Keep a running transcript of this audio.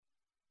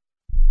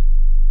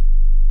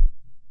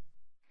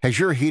Has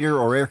your heater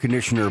or air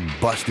conditioner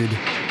busted?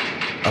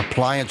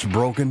 Appliance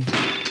broken?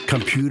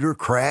 Computer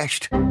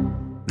crashed?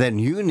 Then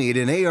you need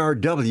an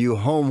ARW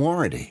home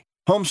warranty.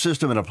 Home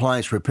system and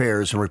appliance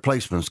repairs and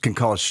replacements can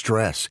cause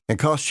stress and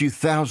cost you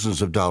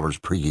thousands of dollars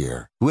per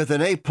year. With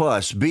an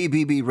A-plus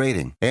BBB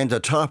rating and a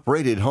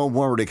top-rated home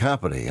warranty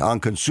company on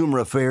Consumer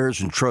Affairs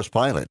and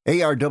Trustpilot,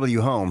 ARW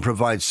Home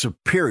provides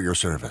superior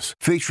service,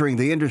 featuring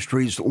the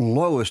industry's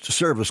lowest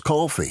service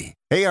call fee.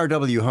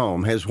 ARW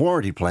Home has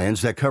warranty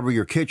plans that cover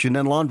your kitchen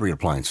and laundry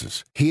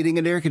appliances, heating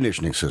and air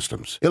conditioning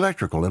systems,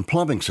 electrical and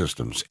plumbing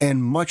systems,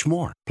 and much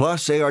more.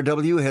 Plus,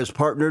 ARW has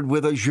partnered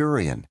with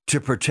Azurian to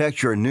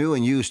protect your new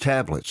and used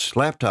tablets,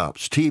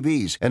 laptops,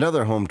 TVs, and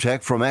other home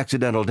tech from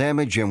accidental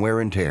damage and wear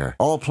and tear.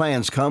 All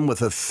plans come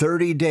with a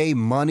 30-day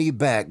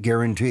money-back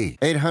guarantee.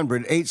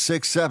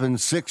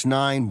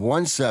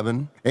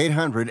 800-867-6917.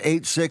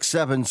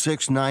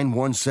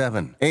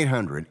 800-867-6917.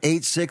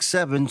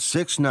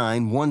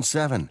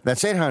 800-867-6917.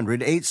 That's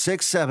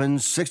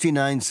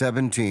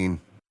 800-867-6917.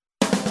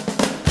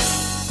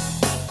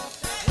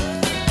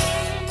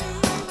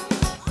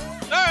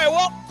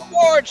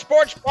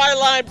 Sports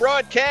Byline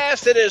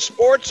broadcast. It is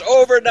Sports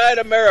Overnight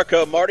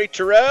America. Marty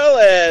Terrell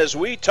as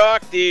we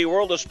talk the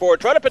world of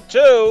sports. Right up at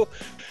 2,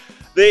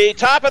 the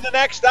top of the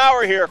next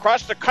hour here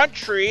across the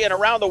country and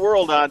around the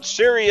world on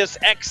Sirius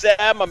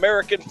XM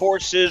American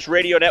Forces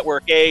Radio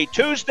Network. A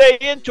Tuesday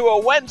into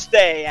a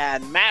Wednesday,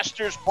 and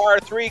Masters Par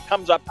 3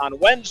 comes up on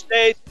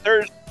Wednesday.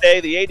 Thursday,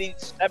 the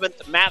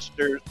 87th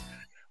Masters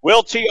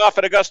will tee off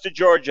at Augusta,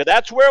 Georgia.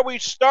 That's where we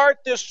start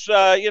this,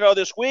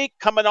 this week,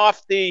 coming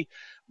off the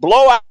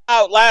blowout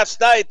last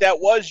night that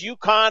was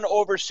UConn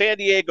over San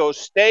Diego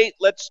State.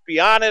 Let's be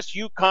honest,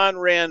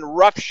 UConn ran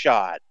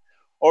roughshod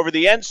over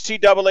the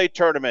NCAA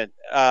tournament,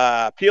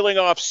 peeling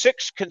off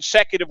 6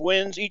 consecutive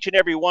wins, each and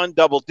every one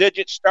double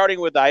digits, starting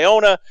with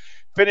Iona,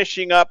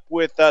 finishing up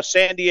with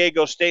San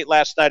Diego State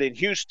last night in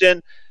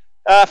Houston.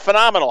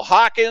 Phenomenal.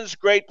 Hawkins,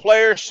 great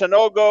player.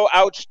 Sanogo,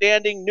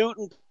 outstanding.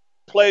 Newton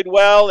played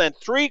well, and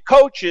 3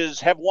 coaches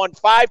have won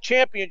 5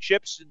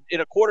 championships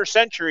in a quarter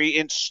century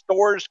in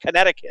Storrs,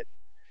 Connecticut.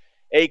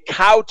 A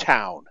cow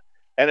town.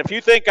 And if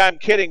you think I'm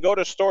kidding, go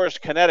to Storrs,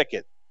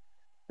 Connecticut.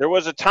 There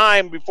was a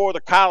time before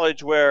the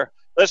college where,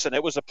 listen,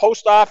 it was a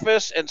post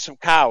office and some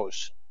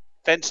cows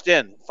fenced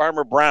in,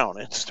 Farmer Brown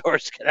in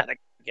Storrs, Connecticut.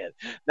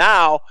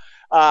 Now,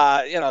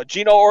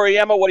 Gino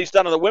Auriemma, what he's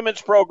done on the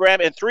women's program,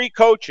 and 3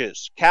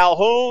 coaches,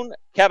 Calhoun,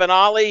 Kevin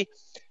Ollie,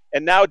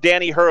 and now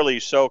Danny Hurley.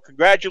 So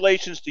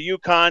congratulations to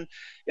UConn.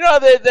 You know,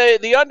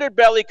 the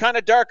underbelly, kind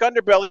of dark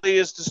underbelly,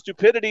 is the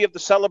stupidity of the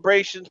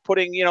celebrations,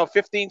 putting,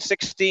 15,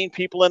 16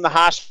 people in the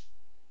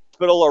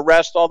hospital,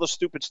 arrest, all the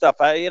stupid stuff.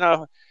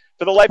 For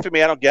the life of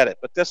me, I don't get it.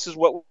 But this is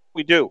what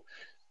we do.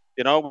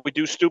 We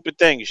do stupid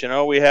things.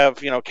 We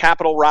have,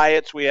 Capitol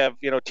riots. We have,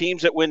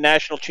 teams that win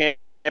national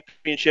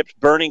championships,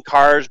 burning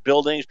cars,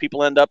 buildings.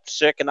 People end up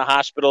sick in the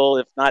hospital,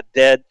 if not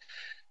dead.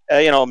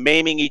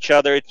 Maiming each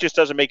other. It just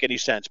doesn't make any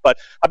sense. But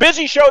a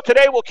busy show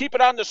today. We'll keep it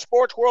on the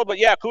sports world. But,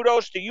 yeah,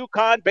 kudos to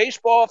UConn.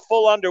 Baseball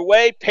full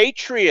underway.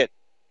 Patriots,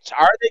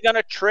 are they going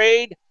to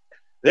trade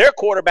their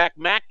quarterback,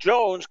 Mac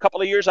Jones, a couple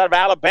of years out of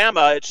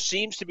Alabama? It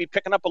seems to be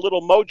picking up a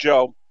little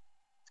mojo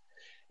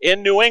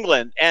in New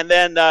England. And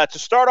then to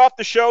start off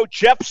the show,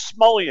 Jeff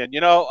Smulyan.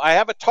 I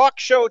have a talk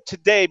show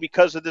today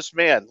because of this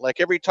man, like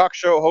every talk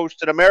show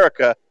host in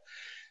America.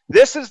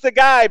 This is the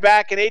guy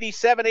back in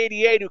 87,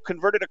 88 who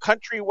converted a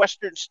country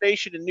western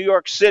station in New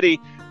York City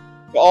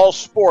to all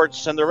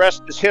sports, and the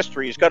rest is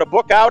history. He's got a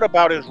book out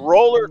about his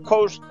roller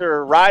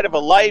coaster ride of a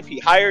life. He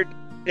hired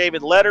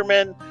David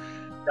Letterman,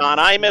 Don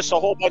Imus, a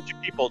whole bunch of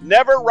people.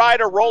 Never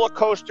ride a roller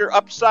coaster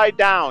upside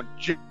down.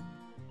 Jeff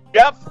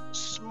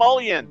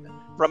Smulyan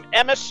from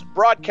Emis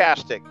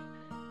Broadcasting.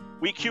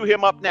 We cue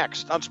him up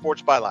next on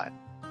Sports Byline.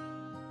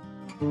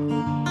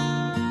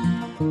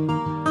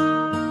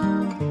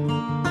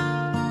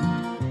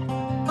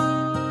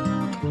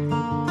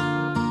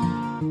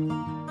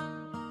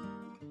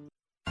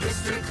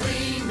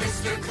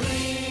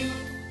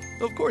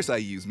 Of course I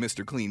use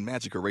Mr. Clean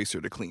Magic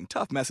Eraser to clean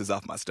tough messes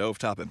off my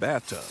stovetop and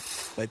bathtub.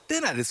 But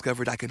then I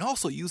discovered I can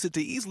also use it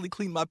to easily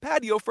clean my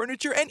patio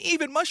furniture and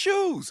even my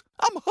shoes.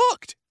 I'm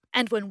hooked!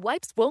 And when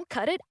wipes won't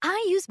cut it,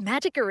 I use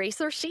Magic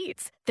Eraser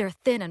Sheets. They're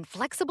thin and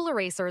flexible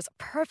erasers,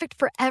 perfect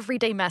for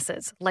everyday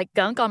messes, like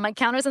gunk on my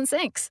counters and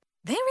sinks.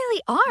 They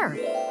really are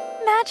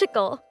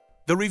magical.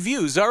 The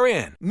reviews are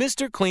in.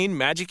 Mr. Clean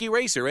Magic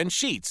Eraser and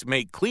Sheets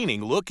make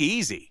cleaning look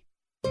easy.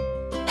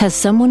 Has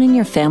someone in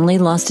your family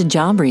lost a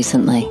job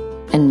recently,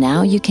 and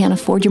now you can't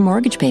afford your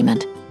mortgage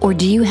payment? Or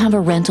do you have a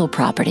rental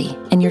property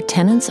and your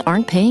tenants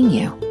aren't paying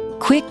you?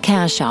 Quick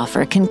Cash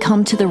Offer can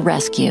come to the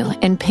rescue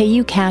and pay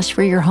you cash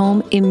for your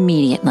home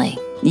immediately.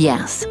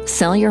 Yes,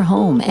 sell your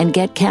home and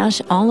get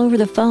cash all over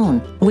the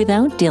phone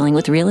without dealing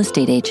with real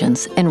estate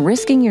agents and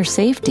risking your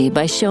safety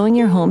by showing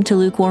your home to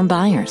lukewarm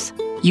buyers.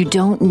 You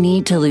don't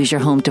need to lose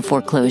your home to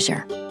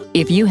foreclosure.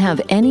 If you have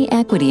any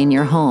equity in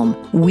your home,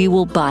 we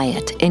will buy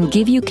it and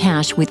give you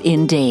cash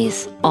within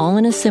days, all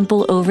in a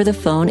simple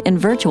over-the-phone and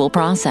virtual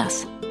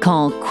process.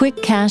 Call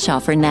Quick Cash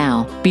Offer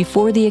now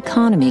before the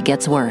economy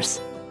gets worse.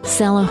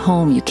 Sell a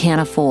home you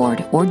can't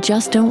afford or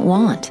just don't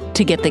want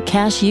to get the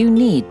cash you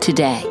need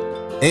today.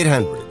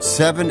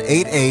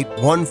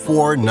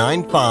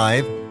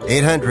 800-788-1495.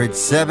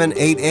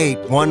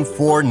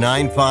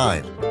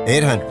 800-788-1495.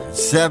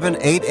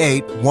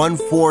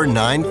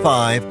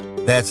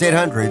 800-788-1495. That's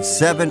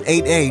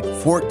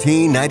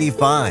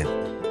 800-788-1495.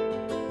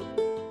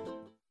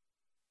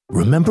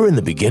 Remember in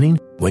the beginning,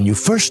 when you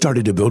first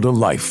started to build a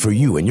life for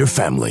you and your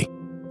family,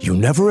 you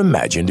never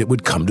imagined it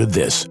would come to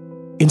this.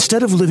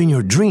 Instead of living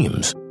your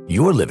dreams,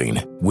 you're living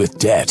with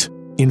debt.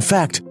 In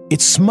fact,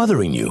 it's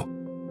smothering you.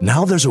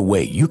 Now there's a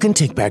way you can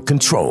take back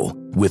control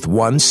with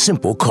one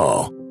simple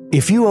call.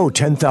 If you owe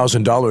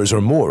 $10,000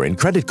 or more in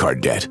credit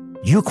card debt,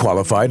 you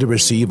qualify to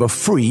receive a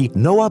free,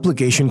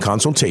 no-obligation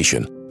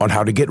consultation on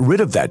how to get rid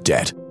of that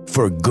debt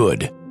for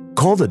good.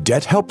 Call the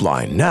Debt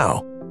Helpline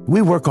now.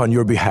 We work on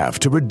your behalf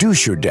to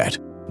reduce your debt.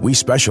 We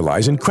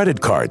specialize in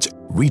credit cards,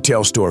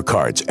 retail store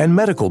cards, and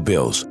medical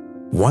bills.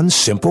 One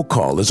simple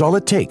call is all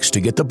it takes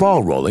to get the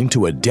ball rolling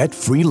to a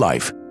debt-free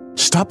life.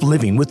 Stop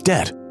living with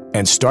debt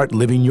and start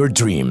living your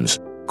dreams.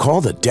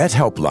 Call the Debt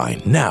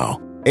Helpline now.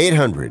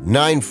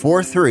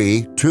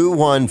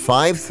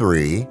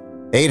 800-943-2153.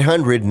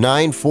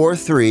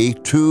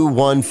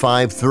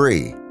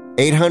 800-943-2153.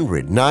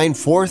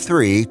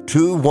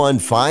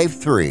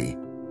 800-943-2153.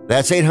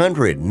 That's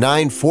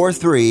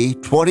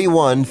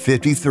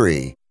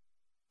 800-943-2153.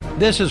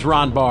 This is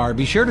Ron Barr.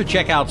 Be sure to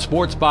check out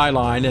Sports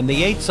Byline and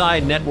the 8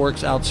 Side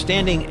Network's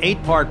outstanding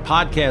 8-part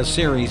podcast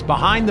series,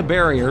 Behind the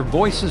Barrier,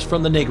 Voices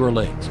from the Negro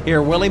Leagues.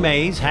 Hear Willie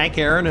Mays, Hank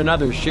Aaron, and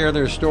others share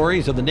their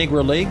stories of the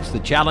Negro Leagues, the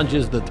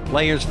challenges that the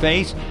players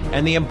face,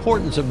 and the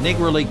importance of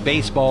Negro League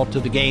baseball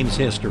to the game's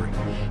history.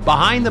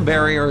 Behind the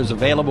Barrier is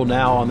available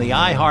now on the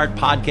iHeart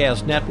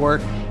Podcast Network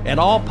and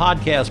all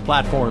podcast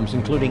platforms,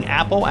 including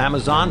Apple,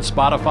 Amazon,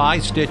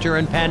 Spotify, Stitcher,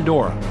 and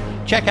Pandora.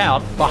 Check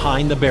out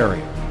Behind the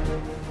Barrier.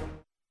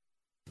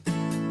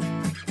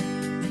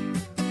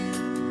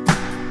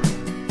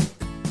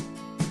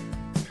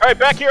 All right,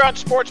 back here on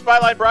Sports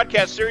Byline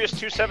Broadcast, Sirius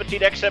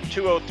 217, XM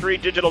 203,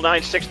 Digital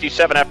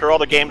 967. After all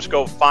the games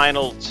go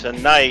final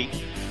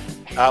tonight,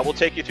 we'll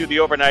take you through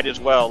the overnight as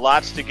well.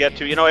 Lots to get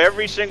to. You know,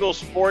 every single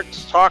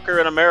sports talker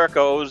in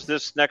America owes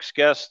this next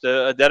guest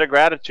a debt of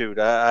gratitude.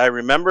 I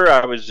remember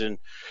I was in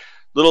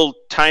little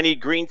tiny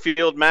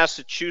Greenfield,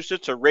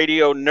 Massachusetts, a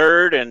radio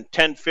nerd, and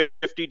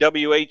 1050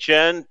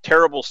 WHN,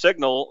 terrible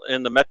signal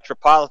in the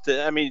metropolitan.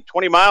 I mean,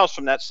 20 miles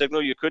from that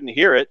signal, you couldn't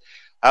hear it.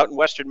 Out in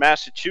western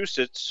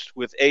Massachusetts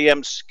with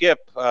AM Skip,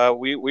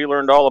 we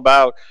learned all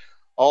about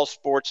all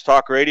sports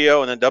talk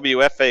radio, and then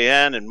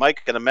WFAN and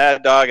Mike and the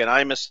Mad Dog and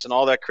Imus and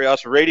all that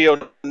chaos. Radio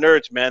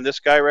nerds, man. This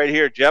guy right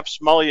here, Jeff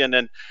Smulyan.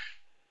 And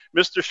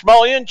Mr.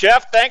 Smulyan,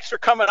 Jeff, thanks for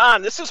coming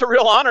on. This is a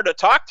real honor to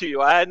talk to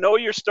you. I know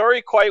your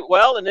story quite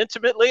well and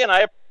intimately, and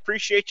I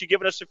appreciate you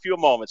giving us a few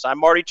moments. I'm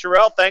Marty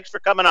Terrell. Thanks for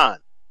coming on.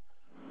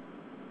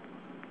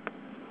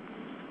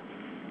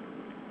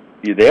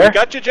 You there? We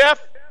got you,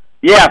 Jeff?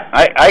 Yeah,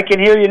 I can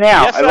hear you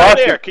now. Yes, I lost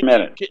you there. for a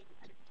minute.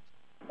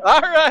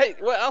 All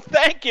right. Well,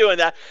 thank you.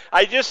 And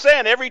I just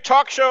saying, every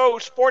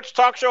sports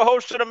talk show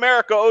host in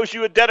America owes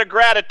you a debt of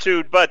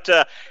gratitude. But,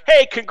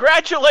 hey,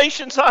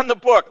 congratulations on the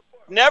book.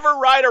 Never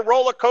Ride a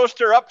Roller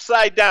Coaster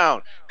Upside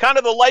Down. Kind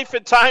of the life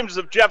and times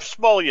of Jeff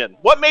Smulyan.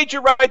 What made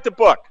you write the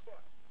book?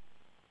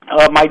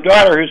 My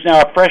daughter, who's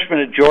now a freshman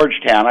at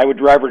Georgetown, I would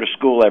drive her to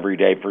school every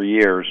day for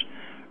years.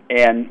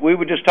 And we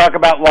would just talk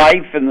about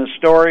life and the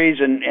stories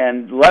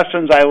and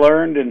lessons I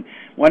learned. And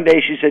one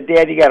day she said,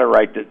 "Dad, you got to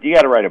write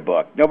a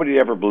book. Nobody'd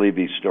ever believe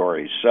these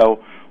stories."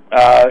 So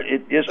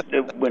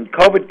when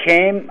COVID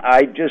came,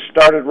 I just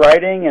started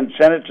writing and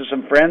sent it to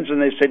some friends, and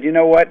they said, "You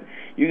know what?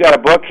 You got a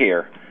book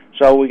here."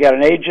 So we got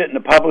an agent and a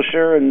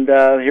publisher, and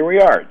here we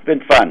are. It's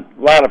been fun,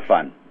 a lot of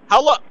fun.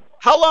 How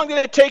long did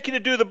it take you to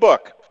do the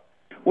book?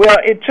 Well,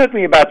 it took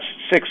me about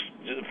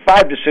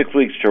 5 to 6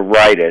 weeks to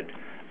write it.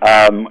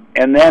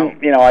 And then,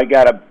 you know, I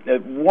got a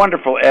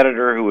wonderful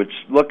editor who would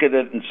look at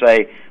it and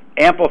say,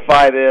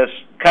 amplify this,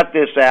 cut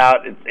this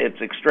out,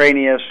 it's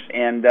extraneous,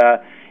 and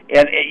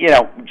you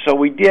know, so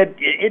we did.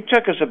 It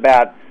took us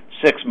about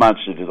 6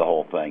 months to do the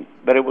whole thing,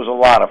 but it was a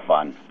lot of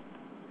fun.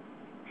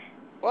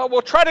 Well,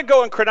 we'll try to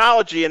go in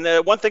chronology, and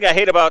the one thing I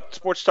hate about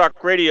sports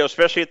talk radio,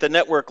 especially at the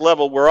network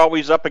level, we're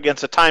always up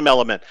against a time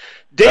element.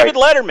 David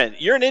Letterman,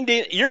 you're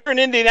an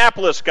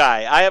Indianapolis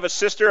guy. I have a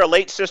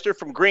late sister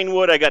from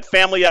Greenwood. I got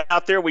family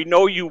out there. We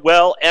know you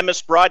well.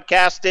 Emmis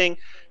Broadcasting.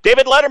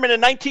 David Letterman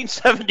in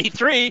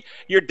 1973,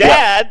 your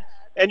dad,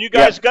 and you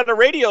guys got a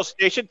radio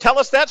station. Tell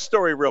us that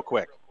story real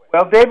quick.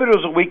 Well, David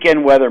was a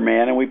weekend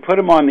weatherman, and we put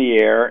him on the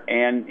air,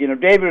 and, you know,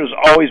 David was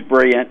always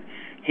brilliant.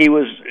 He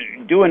was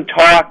doing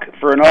talk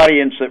for an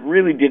audience that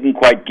really didn't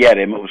quite get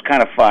him. It was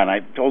kind of fun. I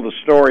told a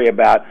story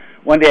about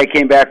one day I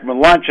came back from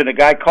lunch and a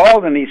guy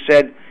called and he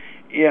said,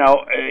 you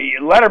know,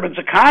 Letterman's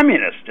a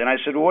communist. And I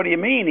said, well, what do you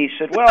mean? He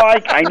said, well,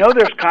 I know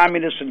there's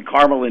communists in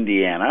Carmel,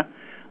 Indiana.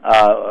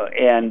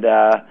 And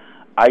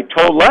I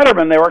told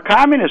Letterman there were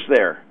communists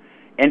there.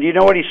 And you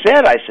know what he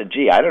said? I said,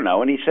 "Gee, I don't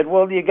know." And he said,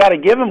 "Well, you got to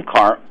give them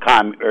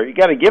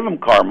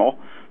Carmel.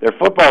 Their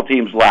football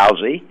team's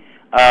lousy,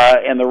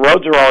 and the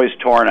roads are always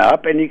torn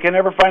up, and you can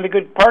never find a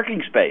good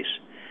parking space."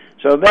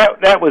 So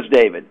that was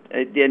David,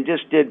 and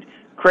just did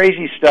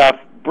crazy stuff.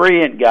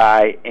 Brilliant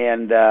guy,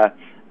 and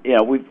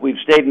we've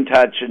stayed in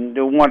touch, and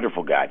a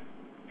wonderful guy.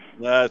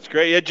 That's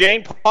great. Yeah,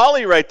 Jane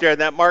Pauley right there in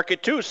that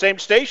market too. Same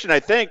station,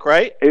 I think,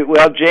 right?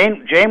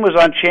 Jane was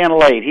on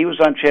Channel 8. He was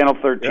on Channel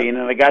 13, yep.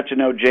 And I got to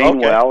know Jane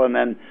well, and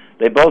then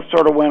they both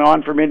sort of went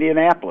on from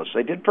Indianapolis.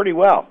 They did pretty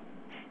well.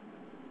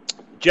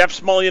 Jeff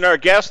Smulyan, our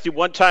guest, the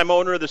one-time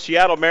owner of the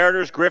Seattle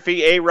Mariners,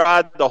 Griffey,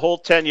 A-Rod, the whole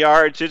 10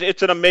 yards.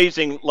 It's an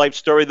amazing life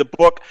story. The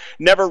book,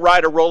 Never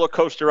Ride a Roller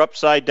Coaster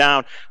Upside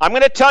Down. I'm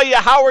going to tell you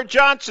Howard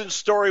Johnson's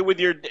story with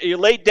your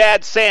late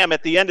dad, Sam,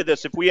 at the end of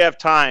this, if we have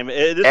time.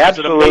 This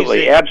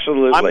absolutely.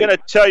 I'm going to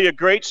tell you a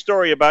great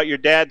story about your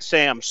dad,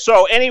 Sam.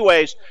 So,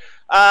 anyways,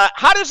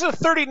 how does a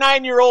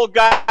 39-year-old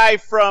guy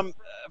from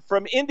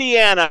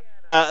Indiana,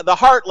 the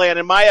heartland,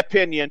 in my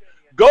opinion,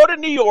 go to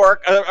New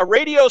York, a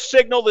radio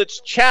signal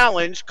that's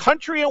challenged,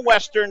 country and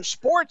western,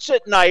 sports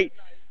at night?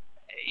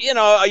 You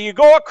know, you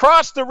go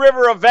across the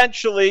river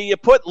eventually, you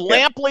put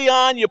Lampley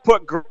on, you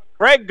put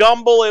Greg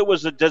Gumbel. It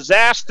was a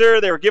disaster.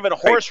 They were giving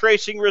horse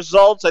racing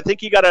results. I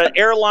think you got an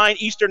airline,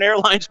 Eastern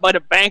Airlines might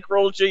have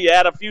bankrolled you. You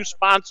had a few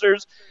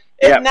sponsors.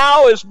 It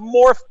now is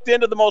morphed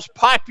into the most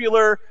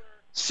popular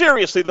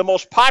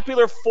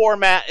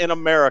format in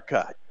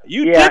America.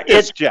 You did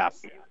this, Jeff.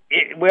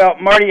 Well,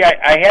 Marty,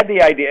 I had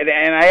the idea,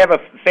 and I have a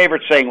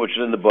favorite saying, which is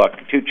in the book,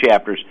 2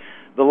 chapters.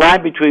 The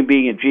line between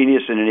being a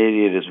genius and an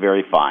idiot is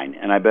very fine,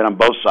 and I've been on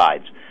both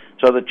sides.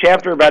 So the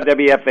chapter about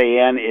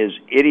WFAN is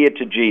idiot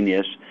to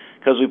genius,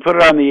 because we put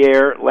it on the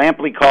air.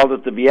 Lampley called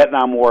it the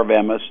Vietnam War of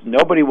Emmis.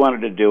 Nobody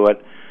wanted to do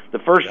it. The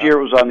first year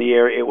it was on the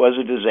air, it was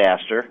a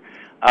disaster.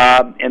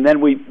 And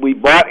then we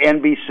bought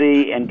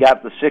NBC and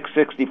got the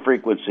 660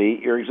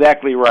 frequency. You're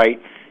exactly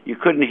right. You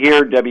couldn't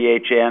hear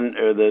WHN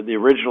or the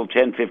original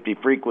 1050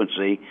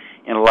 frequency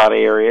in a lot of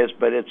areas,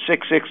 but at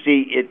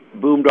 660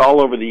 it boomed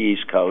all over the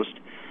East Coast.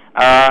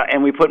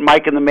 And we put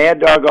Mike and the Mad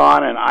Dog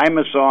on and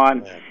Imus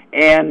on,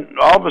 and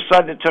all of a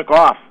sudden it took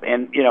off.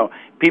 And,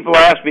 people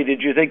asked me,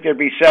 did you think there'd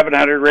be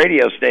 700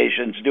 radio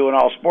stations doing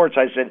all sports?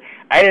 I said,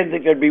 I didn't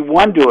think there'd be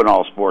one doing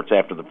all sports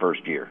after the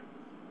first year.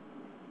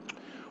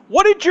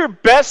 What did your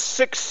best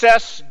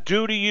success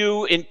do to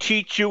you and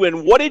teach you,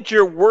 and what did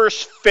your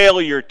worst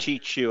failure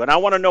teach you? And I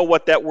want to know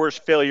what that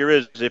worst failure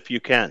is, if you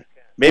can.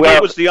 Maybe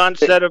it was the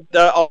onset of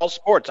all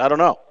sports. I don't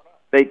know.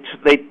 They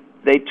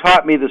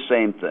taught me the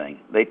same thing.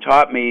 They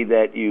taught me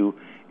that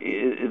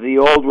the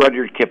old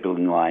Rudyard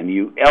Kipling line,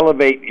 you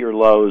elevate your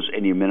lows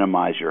and you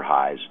minimize your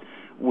highs.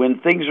 When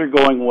things are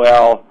going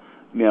well,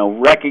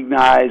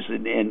 recognize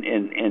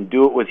and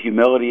do it with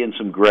humility and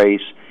some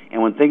grace.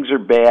 And when things are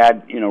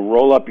bad,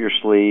 roll up your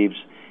sleeves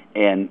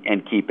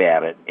and keep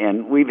at it.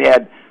 And we've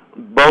had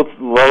both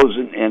lows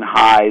and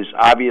highs,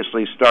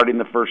 obviously starting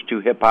the first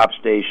 2 hip-hop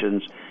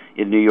stations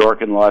in New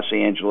York and Los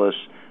Angeles,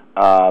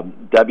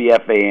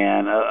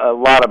 WFAN, a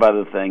lot of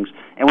other things.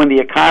 And when the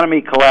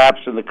economy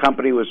collapsed and the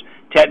company was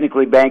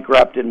technically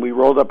bankrupt, and we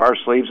rolled up our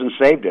sleeves and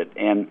saved it.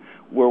 And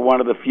we're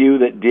one of the few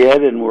that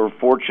did, and we're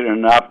fortunate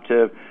enough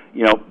to,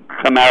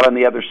 come out on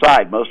the other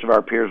side. Most of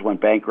our peers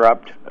went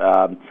bankrupt.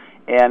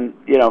 And,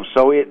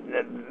 so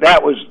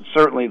that was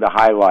certainly the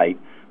highlight,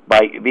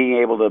 by being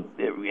able to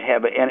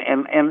have,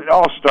 and it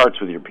all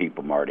starts with your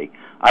people, Marty.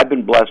 I've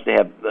been blessed to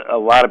have a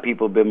lot of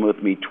people been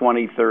with me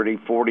 20, 30,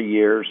 40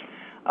 years.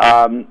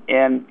 And,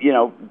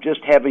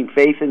 just having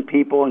faith in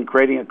people and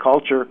creating a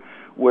culture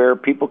where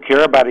people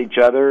care about each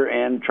other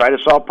and try to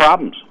solve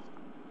problems.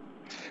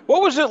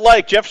 What was it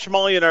like, Jeff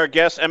Smulyan, our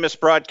guest, MS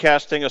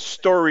Broadcasting, a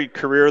storied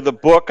career, the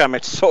book? I'm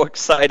so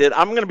excited.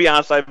 I'm going to be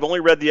honest, I've only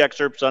read the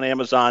excerpts on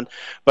Amazon,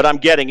 but I'm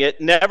getting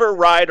it. Never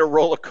ride a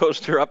roller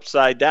coaster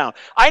upside down.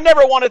 I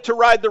never wanted to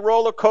ride the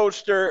roller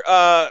coaster,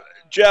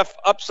 Jeff,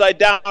 upside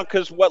down,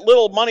 because what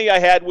little money I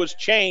had was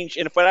change,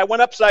 and if I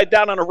went upside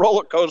down on a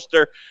roller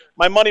coaster,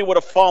 my money would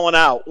have fallen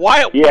out.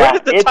 Why? Yeah, where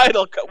did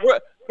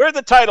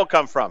the title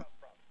come from?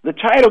 The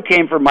title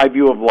came from my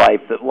view of life,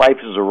 that life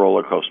is a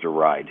roller coaster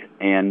ride.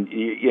 And,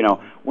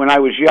 when I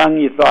was young,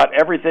 you thought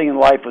everything in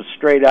life was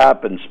straight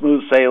up and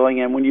smooth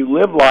sailing. And when you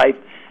live life,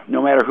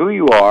 no matter who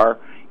you are,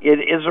 it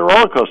is a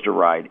roller coaster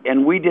ride.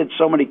 And we did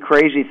so many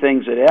crazy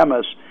things at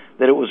Emmis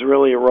that it was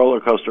really a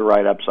roller coaster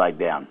ride upside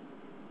down.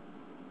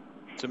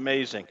 It's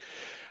amazing.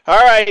 All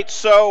right,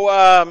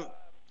 so,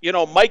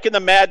 Mike and the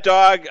Mad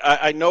Dog,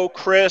 I know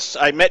Chris.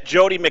 I met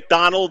Jody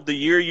McDonald the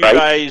year you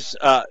guys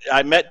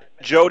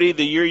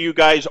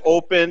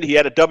opened. He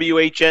had a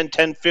WHN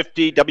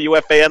 1050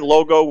 WFAN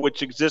logo,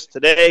 which exists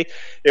today.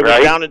 It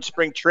was down in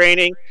spring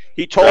training.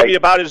 He told me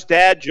about his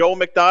dad, Joe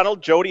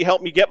McDonald. Jody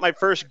helped me get my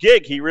first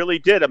gig. He really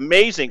did.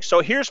 Amazing.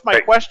 So here's my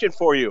question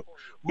for you.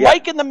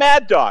 Mike and the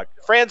Mad Dog.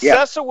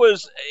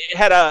 Francesa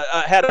had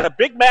a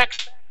Big Mac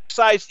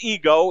life-sized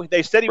ego.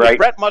 They said he was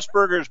Brett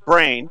Musburger's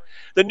brain.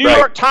 The New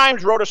York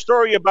Times wrote a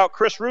story about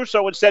Chris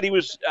Russo and said he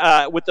was,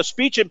 with the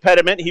speech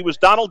impediment, he was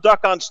Donald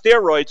Duck on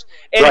steroids.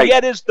 And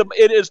yet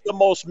it is the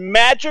most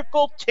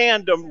magical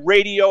tandem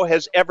radio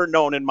has ever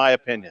known, in my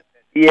opinion.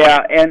 Yeah,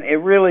 and it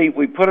really,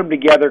 we put them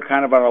together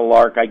kind of on a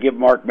lark. I give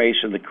Mark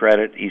Mason the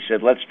credit. He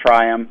said, let's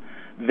try them.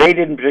 They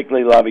didn't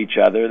particularly love each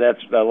other.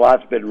 That's a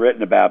lot's been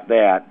written about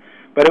that.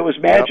 But it was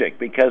magic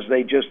because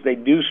they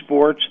do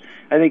sports.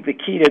 I think the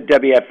key to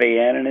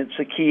WFAN, and it's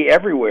a key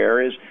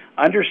everywhere, is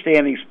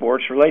understanding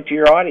sports, relate to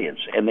your audience.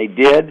 And they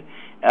did,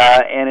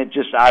 and it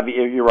just,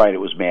 you're right, it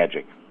was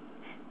magic.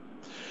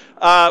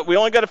 We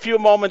only got a few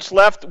moments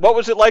left. What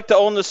was it like to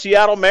own the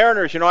Seattle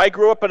Mariners? I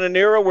grew up in an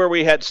era where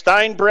we had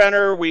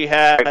Steinbrenner, we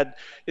had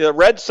the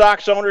Red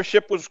Sox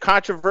ownership was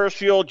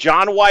controversial.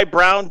 John Y.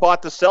 Brown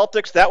bought the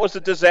Celtics. That was a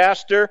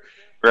disaster.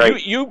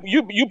 Right.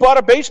 You bought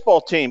a baseball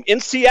team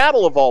in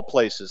Seattle of all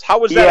places. How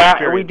was that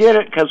experience? Yeah, we did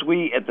it because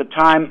at the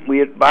time we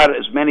had bought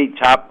as many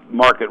top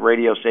market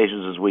radio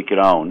stations as we could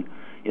own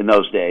in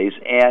those days,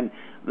 and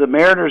the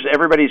Mariners,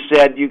 everybody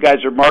said, you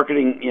guys are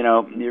marketing,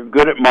 you're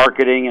good at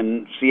marketing,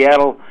 and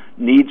Seattle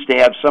needs to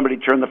have somebody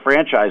turn the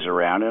franchise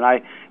around. And I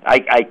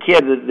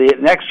kid, the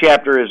next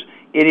chapter is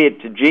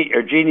idiot to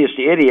genius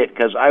to idiot,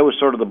 because I was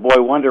sort of the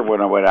boy wonder when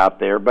I went out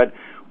there, but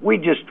we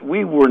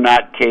were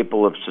not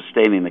capable of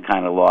sustaining the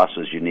kind of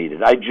losses you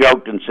needed. I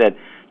joked and said,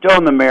 to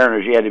own the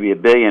Mariners, you had to be a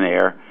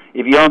billionaire.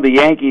 If you owned the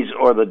Yankees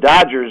or the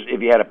Dodgers,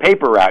 if you had a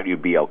paper route,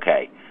 you'd be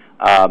okay.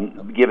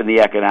 Given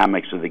the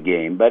economics of the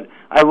game. But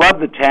I love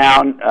the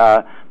town.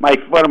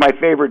 One of my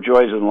favorite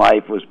joys in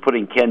life was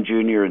putting Ken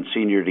Jr. and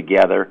Sr.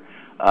 together.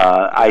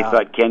 I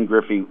thought Ken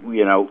Griffey,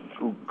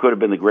 who could have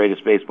been the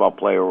greatest baseball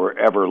player who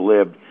ever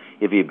lived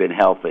if he'd been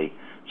healthy.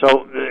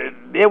 So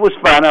it was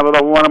fun.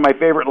 One of my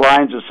favorite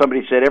lines is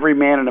somebody said, every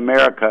man in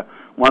America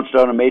wants to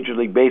own a Major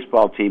League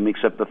Baseball team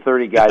except the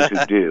 30 guys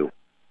who do.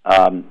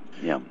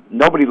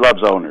 Nobody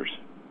loves owners.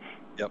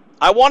 Yep.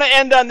 I want to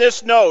end on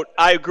this note.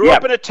 I grew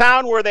up in a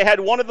town where they had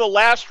one of the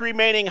last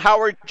remaining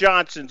Howard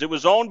Johnsons. It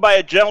was owned by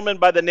a gentleman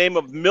by the name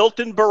of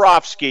Milton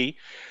Borofsky.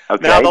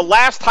 Okay. Now, the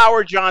last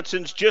Howard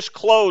Johnsons just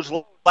closed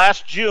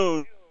last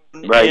June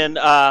in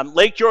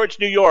Lake George,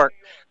 New York.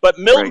 But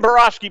Milton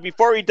Borofsky,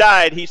 before he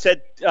died, he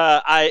said,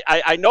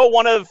 I know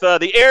one of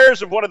the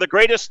heirs of one of the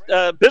greatest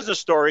business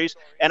stories,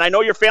 and I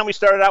know your family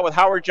started out with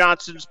Howard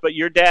Johnson's, but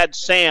your dad,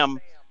 Sam,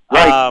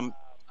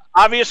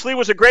 obviously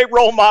was a great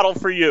role model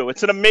for you.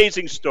 It's an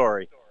amazing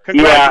story.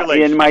 Congratulations.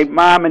 Yeah, and my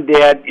mom and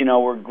dad,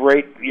 were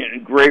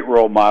great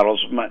role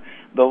models.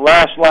 The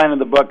last line of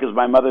the book is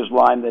my mother's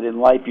line that in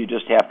life you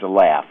just have to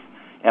laugh.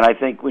 And I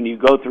think when you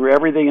go through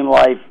everything in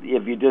life,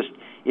 if you just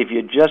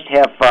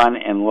have fun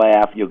and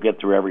laugh, you'll get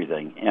through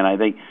everything. And I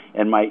think,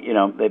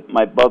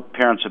 my both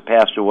parents have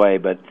passed away,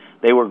 but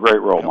they were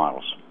great role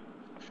models.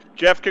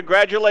 Jeff,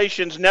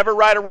 congratulations. Never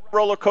ride a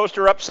roller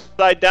coaster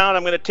upside down.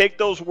 I'm going to take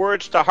those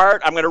words to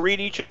heart. I'm going to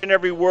read each and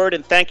every word,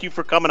 and thank you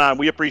for coming on.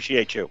 We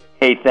appreciate you.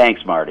 Hey,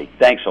 thanks, Marty.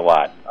 Thanks a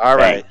lot. All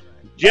right.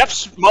 Jeff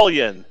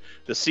Smulyan,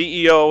 the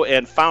CEO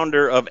and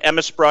founder of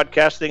Emis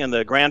Broadcasting and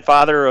the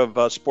grandfather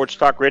of Sports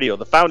Talk Radio,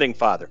 the founding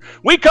father.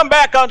 We come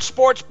back on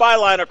Sports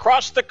Byline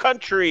across the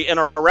country and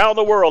around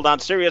the world on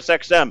Sirius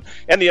XM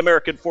and the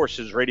American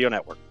Forces Radio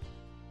Network.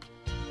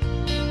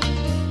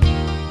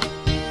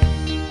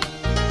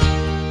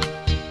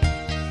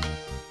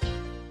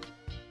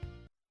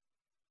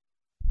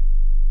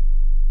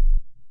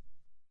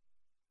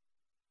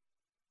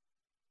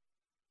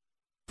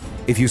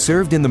 If you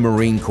served in the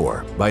Marine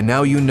Corps, by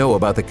now you know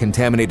about the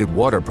contaminated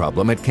water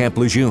problem at Camp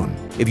Lejeune.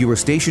 If you were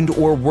stationed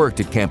or worked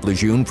at Camp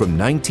Lejeune from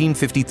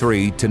 1953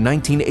 to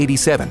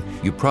 1987,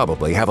 you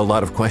probably have a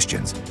lot of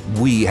questions.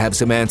 We have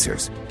some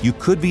answers. You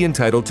could be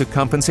entitled to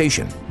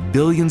compensation.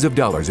 Billions of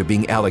dollars are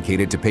being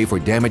allocated to pay for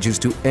damages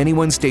to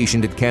anyone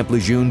stationed at Camp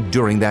Lejeune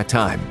during that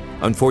time.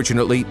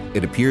 Unfortunately,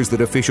 it appears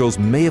that officials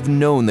may have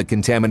known the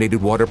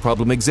contaminated water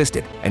problem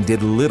existed and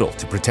did little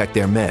to protect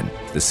their men.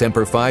 The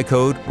Semper Fi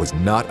Code was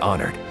not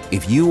honored.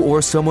 If you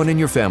or someone in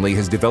your family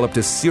has developed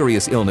a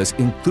serious illness,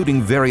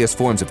 including various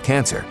forms of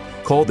cancer,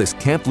 call this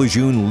Camp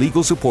Lejeune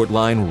legal support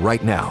line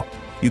right now.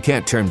 You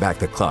can't turn back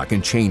the clock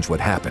and change what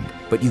happened,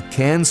 but you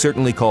can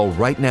certainly call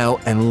right now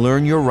and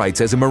learn your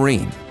rights as a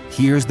Marine.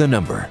 Here's the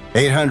number.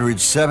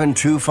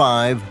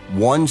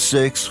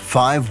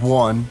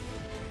 800-725-1651.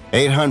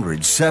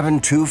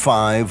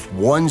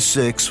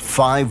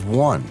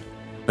 800-725-1651.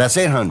 That's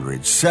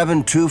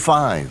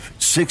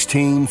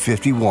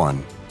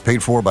 800-725-1651.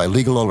 Paid for by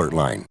Legal Alert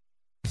Line.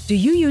 Do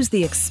you use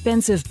the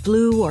expensive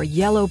blue or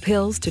yellow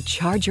pills to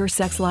charge your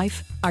sex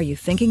life? Are you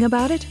thinking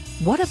about it?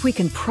 What if we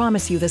can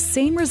promise you the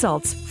same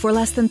results for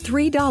less than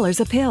 $3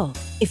 a pill?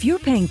 If you're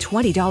paying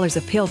 $20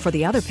 a pill for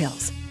the other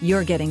pills,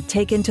 you're getting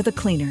taken to the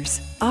cleaners.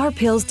 Our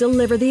pills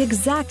deliver the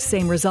exact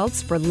same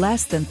results for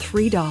less than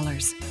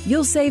 $3.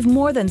 You'll save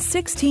more than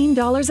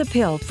 $16 a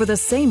pill for the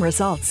same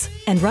results.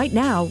 And right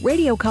now,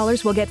 radio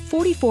callers will get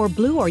 44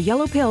 blue or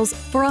yellow pills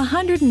for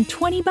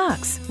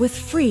 $120 with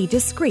free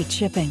discreet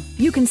shipping.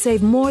 You can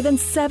save more than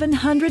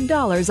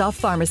 $700 off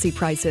pharmacy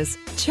prices.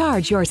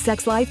 Charge your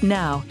sex life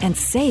now and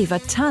save a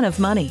ton of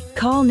money.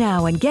 Call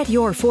now and get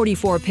your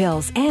 44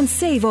 pills and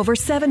save over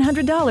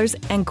 $700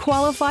 and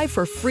qualify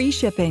for free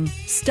shipping.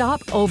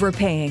 Stop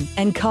overpaying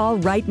and call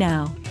right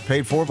now.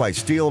 Paid for by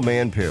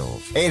Steelman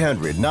Pills.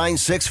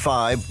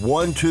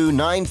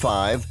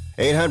 800-965-1295.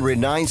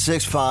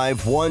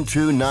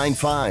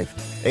 800-965-1295.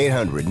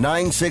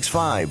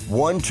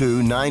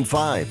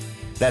 800-965-1295.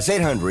 That's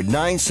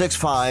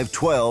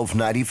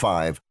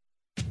 800-965-1295.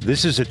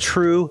 This is a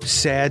true,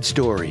 sad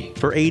story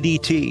for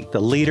ADT, the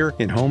leader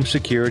in home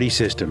security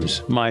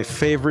systems. My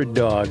favorite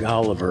dog,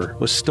 Oliver,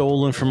 was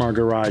stolen from our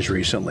garage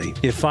recently.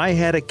 If I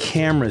had a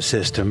camera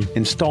system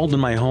installed in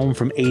my home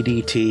from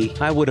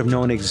ADT, I would have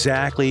known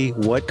exactly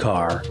what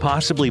car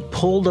possibly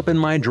pulled up in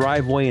my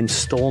driveway and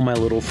stole my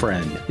little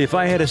friend. If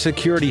I had a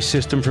security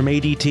system from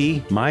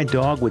ADT, my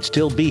dog would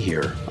still be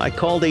here. I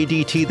called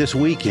ADT this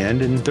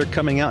weekend, and they're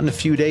coming out in a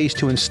few days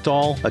to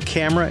install a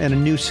camera and a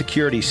new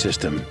security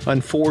system.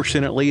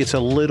 Unfortunately, it's a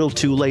little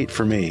too late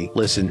for me.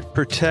 Listen,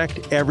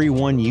 protect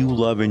everyone you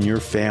love in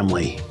your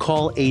family.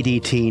 Call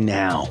ADT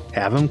now.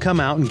 Have them come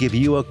out and give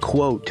you a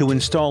quote to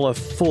install a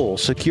full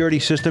security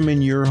system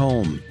in your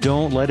home.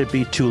 Don't let it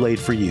be too late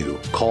for you.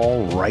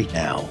 Call right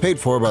now. Paid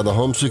for by the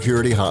Home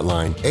Security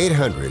Hotline.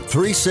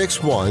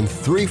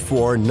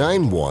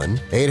 800-361-3491.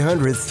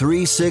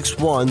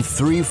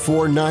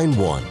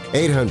 800-361-3491.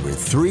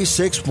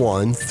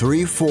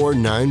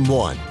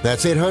 800-361-3491.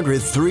 That's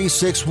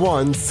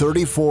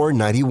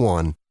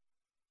 800-361-3491.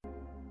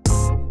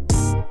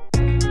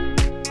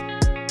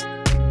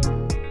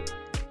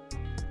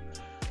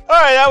 All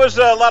right, that was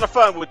a lot of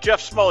fun with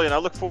Jeff Smully, and I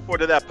look forward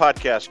to that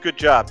podcast. Good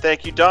job.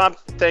 Thank you, Dom.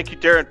 Thank you,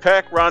 Darren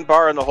Peck, Ron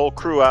Barr, and the whole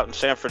crew out in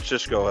San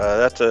Francisco.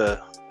 That's a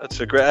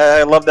great.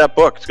 I love that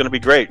book. It's going to be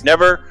great.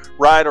 Never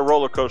ride a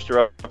roller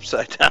coaster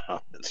upside down.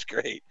 It's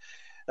great.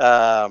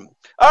 All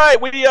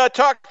right, we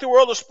talked the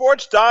world of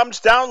sports. Dom's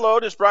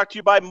Download is brought to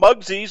you by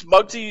Mugsy's.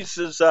 Mugsy's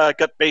has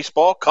got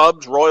baseball,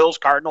 Cubs, Royals,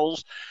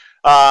 Cardinals.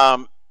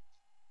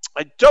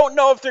 I don't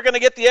know if they're going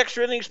to get the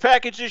extra innings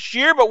package this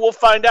year, but we'll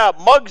find out.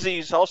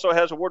 Mugsy's also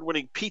has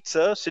award-winning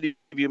pizza. City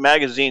View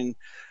Magazine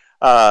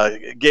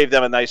gave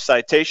them a nice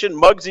citation.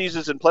 Mugsy's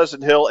is in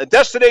Pleasant Hill. And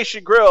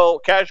Destination Grill,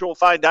 casual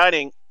fine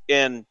dining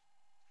in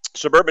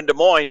suburban Des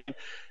Moines,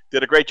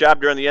 did a great job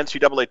during the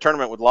NCAA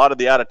tournament with a lot of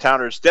the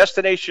out-of-towners.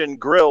 Destination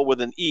Grill with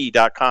an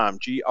E.com,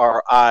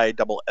 GRILLE.com,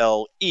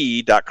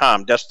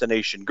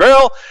 Destination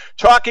Grill.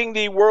 Talking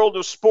the world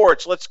of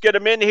sports. Let's get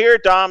him in here.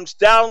 Dom's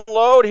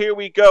Download. Here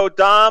we go,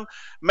 Dom.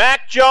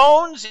 Mac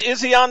Jones,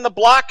 is he on the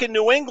block in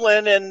New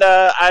England? And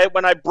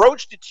when I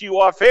broached it to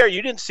you off air,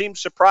 you didn't seem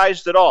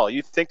surprised at all.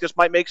 You think this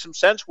might make some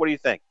sense? What do you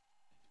think?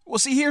 Well,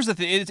 see, here's the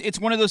thing. It's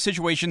one of those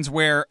situations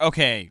where,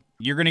 okay,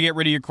 you're going to get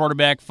rid of your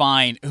quarterback,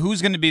 fine.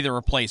 Who's going to be the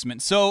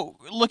replacement? So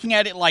looking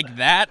at it like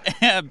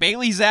that,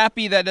 Bailey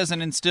Zappi, that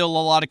doesn't instill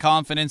a lot of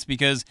confidence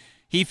because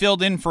he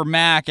filled in for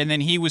Mac, and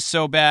then he was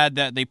so bad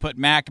that they put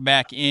Mac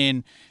back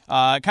in.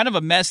 Kind of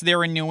a mess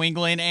there in New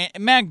England. And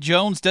Mac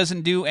Jones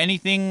doesn't do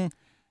anything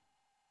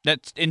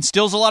that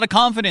instills a lot of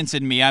confidence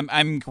in me.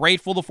 I'm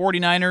grateful the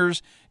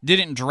 49ers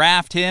didn't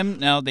draft him.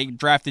 Now, they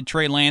drafted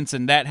Trey Lance,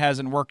 and that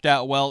hasn't worked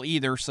out well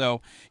either.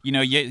 So,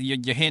 you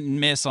hit and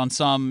miss on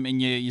some,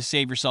 and you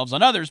save yourselves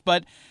on others.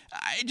 But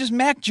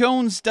Mac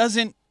Jones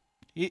doesn't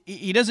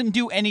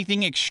do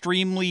anything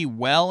extremely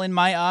well in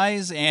my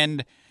eyes,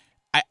 and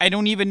I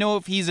don't even know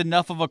if he's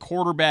enough of a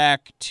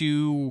quarterback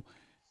to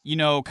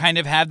kind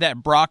of have that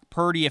Brock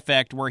Purdy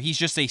effect where he's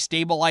just a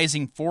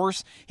stabilizing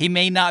force. He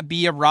may not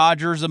be a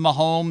Rodgers, a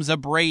Mahomes, a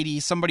Brady,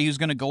 somebody who's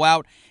going to go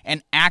out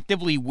and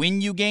actively win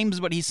you games,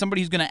 but he's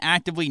somebody who's going to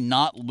actively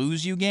not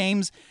lose you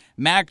games.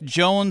 Mac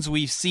Jones,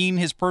 we've seen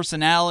his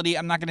personality.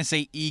 I'm not going to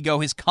say ego,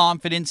 his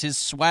confidence, his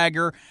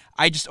swagger.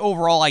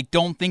 Overall, I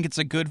don't think it's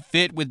a good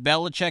fit with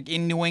Belichick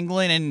in New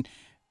England. And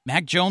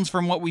Mac Jones,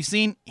 from what we've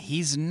seen,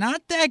 he's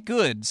not that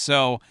good.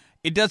 So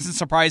it doesn't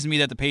surprise me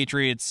that the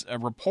Patriots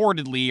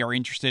reportedly are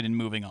interested in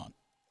moving on.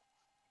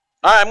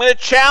 All right, I'm going to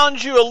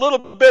challenge you a little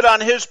bit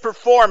on his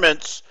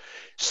performance.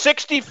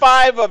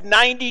 65 of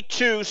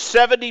 92,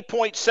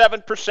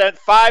 70.7%,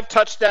 5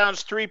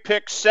 touchdowns, 3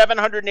 picks,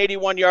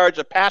 781 yards,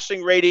 a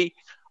passing rating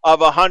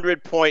of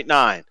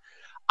 100.9.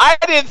 I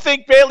didn't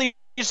think Bailey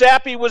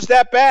Zappi was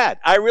that bad.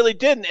 I really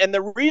didn't. And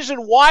the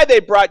reason why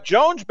they brought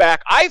Jones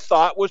back, I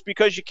thought, was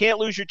because you can't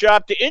lose your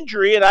job to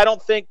injury, and I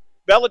don't think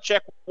Belichick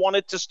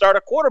wanted to start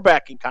a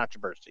quarterbacking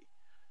controversy.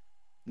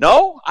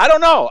 No? I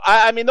don't know.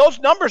 I mean, those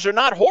numbers are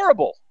not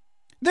horrible.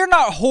 They're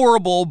not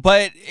horrible,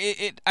 but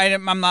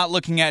I'm not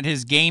looking at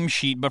his game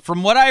sheet. But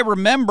from what I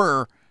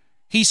remember,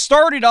 he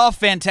started off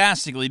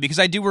fantastically because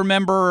I do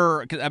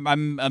remember,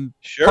 I'm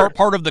sure.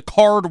 part of the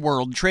card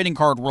world, trading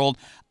card world.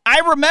 I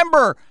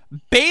remember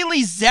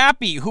Bailey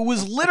Zappi, who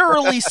was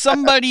literally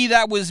somebody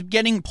that was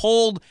getting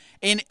pulled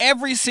in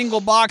every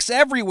single box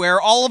everywhere.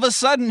 All of a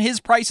sudden, his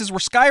prices were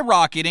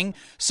skyrocketing.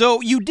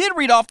 So you did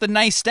read off the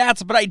nice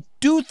stats, but I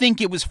do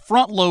think it was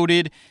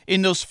front-loaded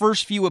in those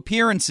first few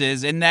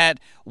appearances, and that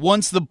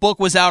once the book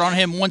was out on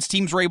him, once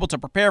teams were able to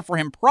prepare for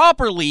him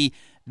properly,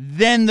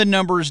 then the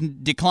numbers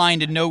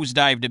declined and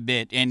nosedived a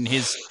bit, and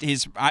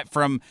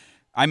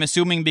I'm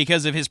assuming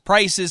because of his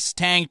prices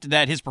tanked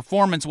that his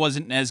performance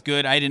wasn't as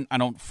good. I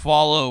don't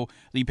follow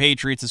the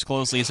Patriots as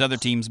closely as other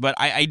teams, but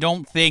I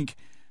don't think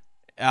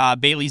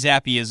Bailey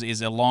Zappi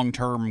is a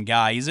long-term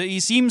guy. He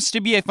seems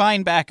to be a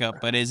fine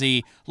backup, but as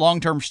a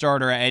long-term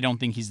starter, I don't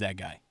think he's that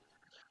guy.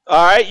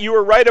 All right, you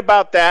were right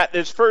about that.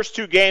 His first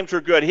 2 games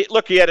were good. He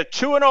had a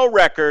 2-0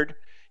 record.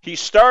 He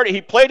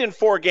played in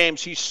 4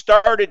 games. He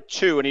started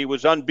 2, and he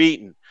was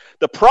unbeaten.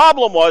 The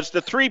problem was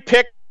the 3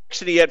 picks,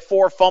 and he had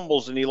 4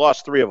 fumbles, and he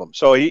lost 3 of them.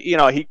 So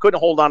he couldn't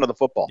hold on to the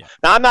football. Yeah.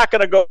 Now, I'm not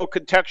going to go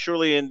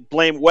contextually and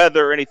blame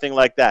weather or anything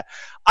like that.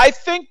 I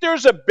think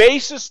there's a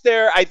basis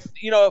there.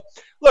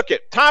 Look,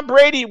 Tom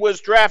Brady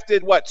was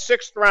drafted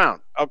 6th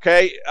round.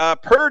 Okay,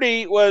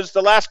 Purdy was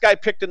the last guy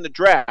picked in the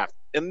draft,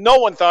 and no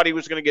one thought he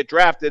was going to get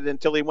drafted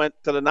until he went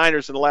to the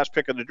Niners in the last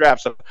pick of the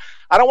draft. So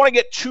I don't want to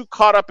get too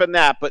caught up in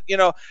that. But,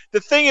 the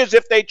thing is,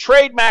 if they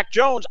trade Mac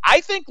Jones, I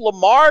think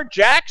Lamar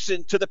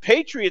Jackson to the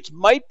Patriots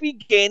might be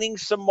gaining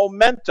some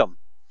momentum.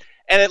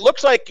 And it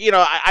looks like,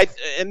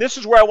 and this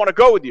is where I want to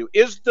go with you.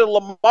 Is the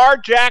Lamar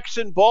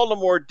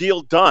Jackson-Baltimore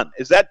deal done?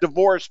 Is that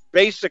divorce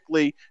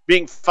basically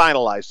being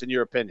finalized, in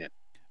your opinion?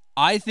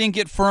 I think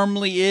it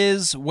firmly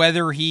is.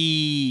 Whether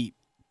he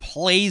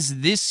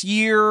plays this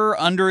year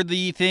under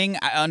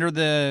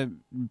the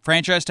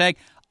franchise tag,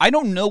 I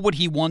don't know what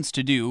he wants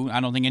to do.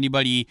 I don't think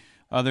anybody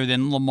other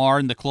than Lamar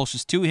and the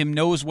closest to him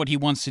knows what he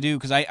wants to do,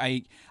 because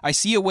I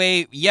see a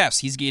way. Yes,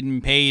 he's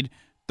getting paid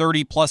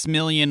 $30+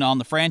 million on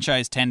the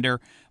franchise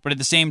tender, but at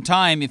the same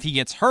time, if he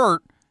gets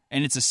hurt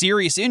and it's a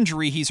serious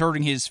injury, he's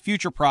hurting his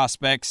future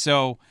prospects.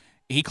 So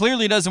he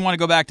clearly doesn't want to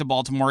go back to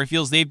Baltimore. He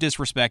feels they've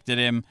disrespected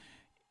him.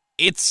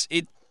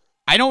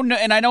 I don't know,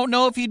 and I don't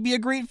know if he'd be a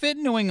great fit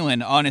in New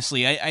England,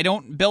 honestly.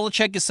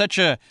 Belichick is such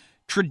a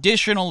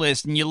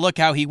traditionalist, and you look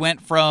how he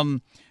went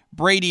from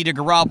Brady to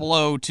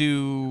Garoppolo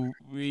to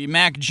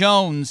Mac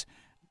Jones.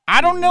 I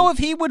don't know if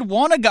he would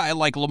want a guy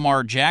like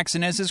Lamar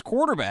Jackson as his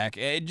quarterback,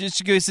 just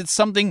because it's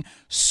something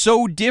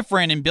so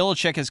different, and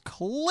Belichick has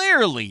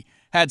clearly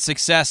had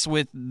success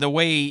with the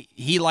way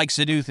he likes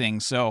to do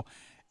things. So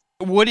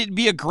would it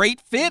be a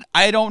great fit?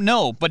 I don't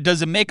know, but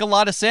does it make a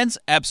lot of sense?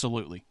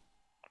 Absolutely.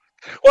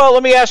 Well,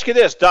 let me ask you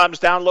this. Dom's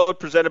Download,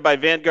 presented by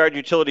Vanguard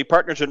Utility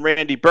Partners and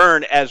Randy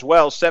Byrne as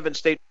well,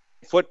 7-state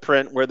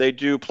footprint where they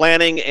do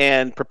planning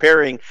and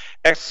preparing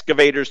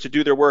excavators to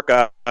do their work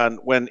on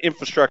when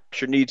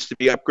infrastructure needs to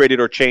be upgraded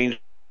or changed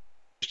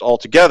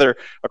altogether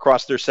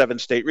across their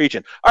 7-state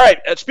region. All right,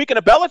 speaking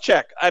of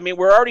Belichick,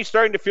 we're already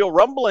starting to feel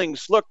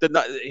rumblings. Look,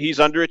 he's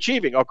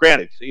underachieving. Oh,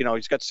 granted,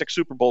 he's got 6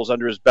 Super Bowls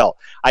under his belt.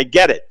 I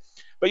get it.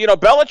 But,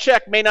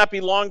 Belichick may not be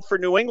long for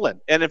New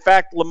England. And, in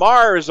fact,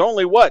 Lamar is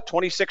only,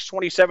 26,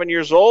 27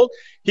 years old?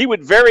 He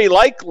would very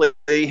likely,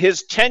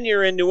 his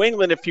tenure in New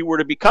England, if he were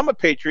to become a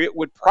Patriot,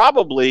 would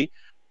probably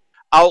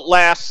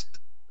outlast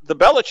the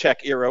Belichick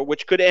era,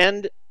 which could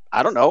end,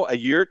 I don't know, a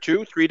year,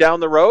 2, 3 down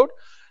the road.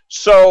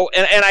 So,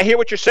 and I hear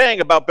what you're saying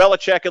about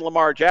Belichick and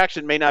Lamar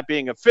Jackson may not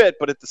being a fit,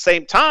 but at the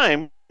same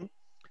time,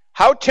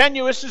 how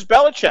tenuous is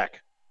Belichick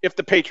if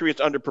the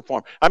Patriots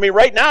underperform?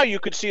 Right now you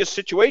could see a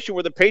situation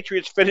where the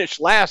Patriots finish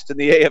last in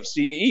the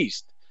AFC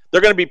East.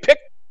 They're going to be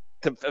picked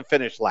to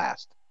finish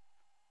last.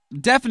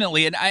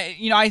 Definitely, and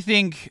I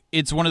think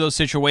it's one of those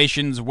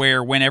situations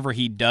where whenever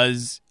he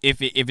does,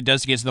 if it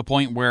does get to the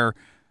point where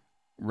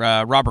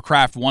Robert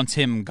Kraft wants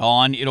him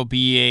gone, it'll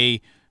be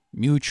a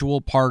mutual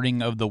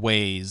parting of the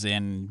ways,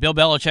 and Bill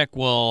Belichick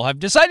will have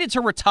decided to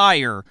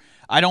retire.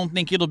 I don't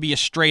think it'll be a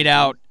straight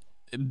out,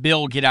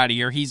 Bill, get out of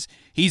here. He's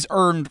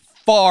earned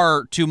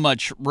far too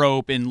much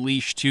rope and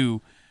leash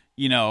to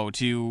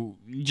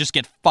just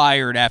get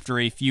fired after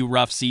a few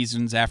rough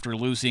seasons after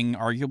losing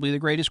arguably the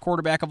greatest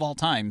quarterback of all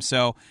time.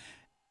 So,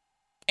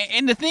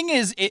 and the thing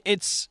is,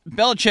 it's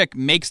Belichick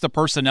makes the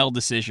personnel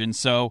decision.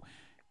 So,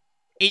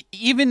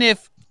 even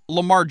if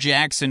Lamar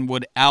Jackson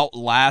would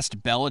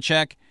outlast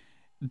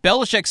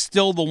Belichick's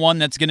still the one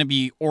that's going to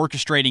be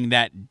orchestrating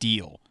that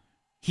deal.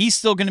 He's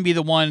still going to be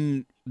the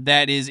one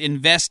that is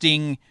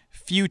investing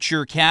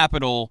future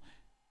capital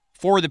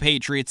for the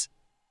Patriots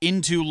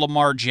into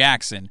Lamar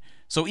Jackson.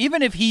 So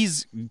even if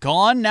he's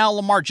gone, now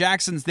Lamar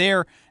Jackson's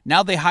there.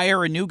 Now they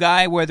hire a new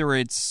guy, whether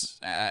it's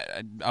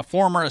a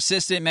former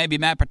assistant, maybe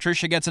Matt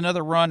Patricia gets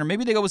another run, or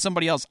maybe they go with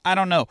somebody else. I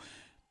don't know.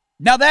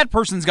 Now that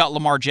person's got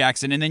Lamar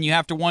Jackson, and then you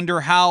have to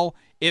wonder how,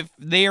 if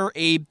they're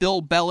a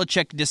Bill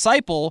Belichick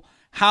disciple,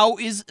 how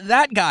is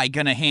that guy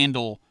going to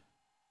handle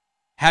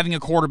having a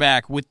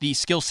quarterback with the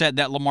skill set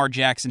that Lamar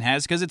Jackson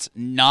has? Because it's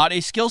not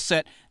a skill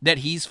set that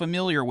he's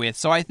familiar with.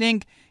 So I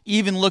think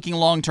even looking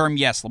long-term,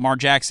 yes, Lamar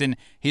Jackson,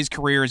 his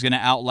career is going to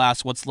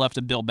outlast what's left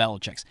of Bill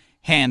Belichick's.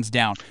 hands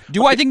down.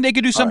 Do I think they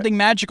could do something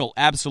magical?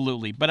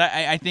 Absolutely. But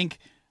I think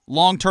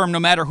long-term, no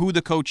matter who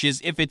the coach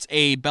is, if it's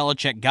a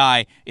Belichick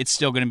guy, it's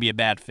still going to be a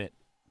bad fit.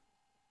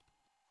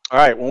 All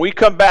right, when we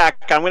come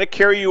back, I'm going to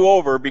carry you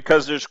over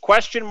because there's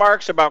question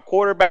marks about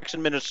quarterbacks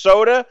in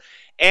Minnesota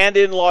and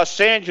in Los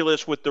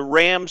Angeles with the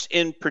Rams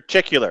in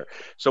particular.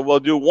 So we'll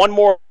do one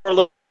more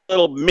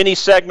little mini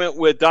segment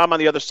with Dom on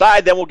the other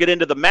side. Then we'll get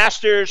into the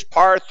Masters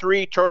Par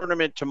 3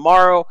 tournament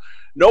tomorrow.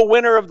 No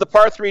winner of the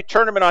Par 3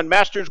 tournament on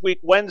Masters Week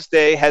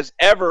Wednesday has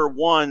ever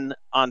won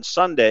on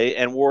Sunday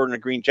and worn a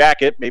green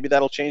jacket. Maybe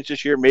that'll change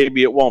this year.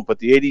 Maybe it won't. But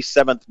the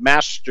 87th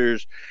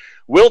Masters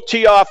will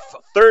tee off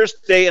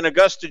Thursday in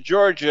Augusta,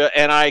 Georgia.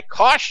 And I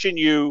caution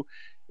you,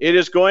 it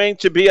is going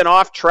to be an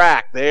off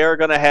track. They are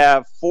going to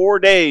have 4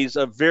 days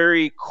of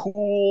very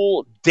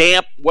cool,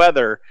 damp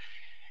weather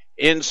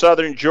in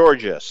southern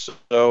Georgia.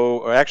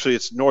 So actually,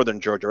 it's northern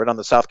Georgia, right on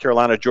the South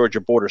Carolina-Georgia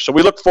border. So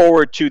we look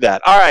forward to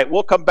that. All right,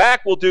 we'll come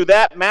back. We'll do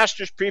that.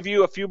 Masters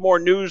preview, a few more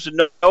news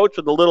and notes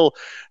with a little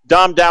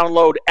Dom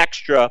Download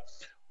extra.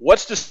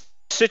 What's the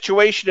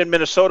situation in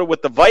Minnesota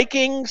with the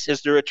Vikings?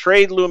 Is there a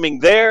trade looming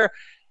there?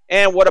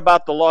 And what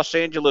about the Los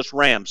Angeles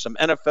Rams? Some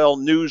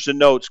NFL news and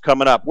notes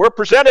coming up. We're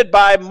presented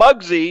by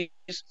Muggsy's,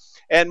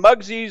 and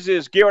Muggsy's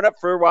is gearing up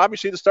for, well,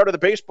 obviously, the start of the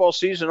baseball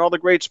season and all the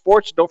great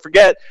sports. Don't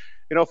forget,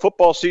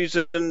 football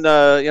season,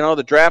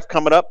 the draft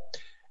coming up.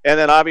 And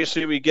then,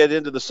 obviously, we get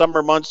into the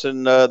summer months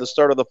and the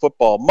start of the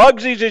football.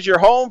 Muggsy's is your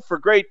home for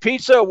great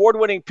pizza,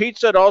 award-winning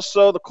pizza, and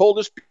also the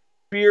coldest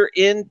beer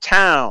in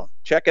town.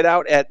 Check it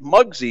out at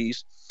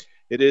Muggsy's.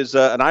 It is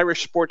an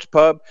Irish sports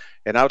pub,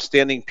 an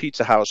outstanding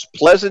pizza house,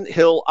 Pleasant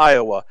Hill,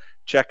 Iowa.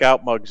 Check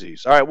out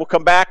Muggsy's. All right, we'll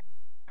come back.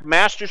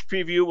 Masters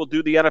preview. We'll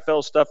do the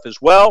NFL stuff as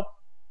well.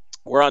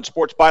 We're on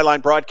Sports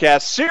Byline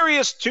broadcast,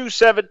 Sirius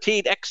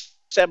 217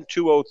 XM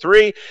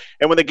 203.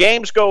 And when the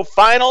games go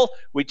final,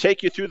 we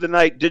take you through the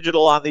night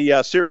digital on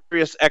the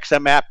Sirius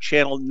XM app,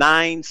 channel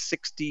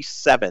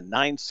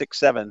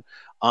 967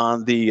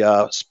 on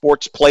the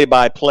sports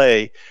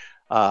play-by-play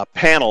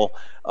panel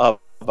of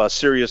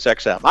Sirius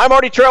XM. I'm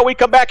Marty Terrell. We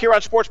come back here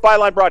on Sports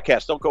Byline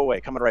broadcast. Don't go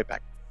away. Coming right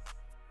back.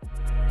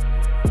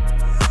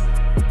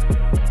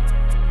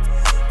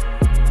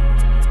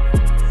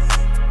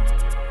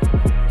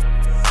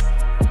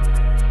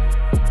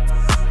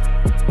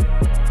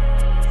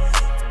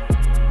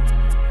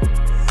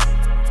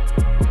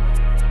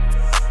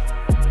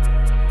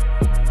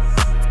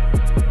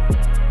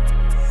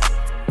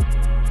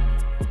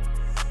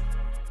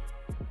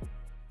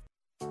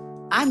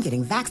 I'm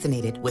getting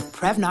vaccinated with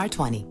Prevnar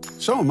 20.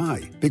 So am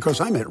I, because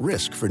I'm at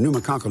risk for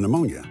pneumococcal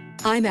pneumonia.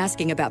 I'm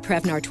asking about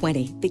Prevnar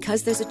 20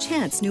 because there's a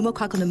chance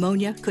pneumococcal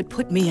pneumonia could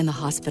put me in the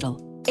hospital.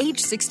 Age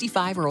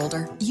 65 or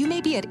older, you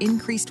may be at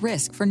increased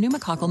risk for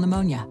pneumococcal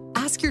pneumonia.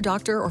 Ask your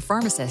doctor or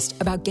pharmacist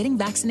about getting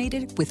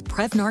vaccinated with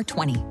Prevnar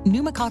 20,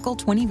 pneumococcal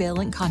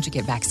 20-valent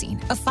conjugate vaccine,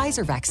 a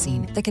Pfizer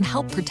vaccine that can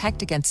help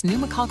protect against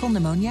pneumococcal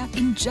pneumonia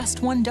in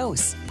just one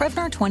dose.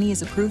 Prevnar 20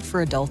 is approved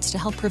for adults to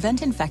help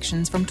prevent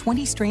infections from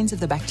 20 strains of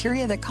the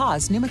bacteria that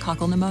cause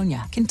pneumococcal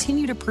pneumonia.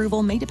 Continued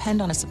approval may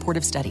depend on a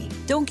supportive study.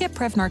 Don't get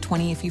Prevnar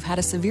 20 if you've had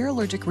a severe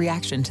allergic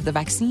reaction to the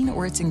vaccine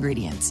or its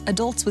ingredients.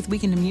 Adults with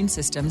weakened immune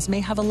systems may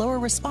have a lower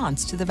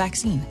response to the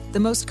vaccine. The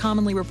most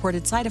commonly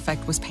reported side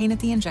effect was pain at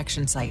the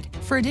injection site.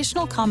 For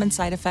additional common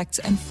side effects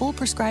and full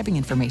prescribing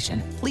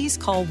information, please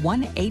call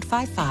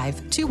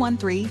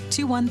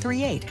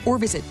 1-855-213-2138 or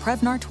visit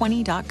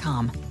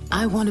Prevnar20.com.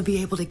 I want to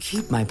be able to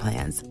keep my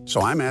plans.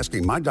 So I'm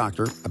asking my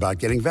doctor about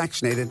getting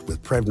vaccinated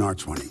with Prevnar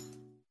 20.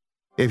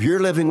 If you're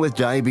living with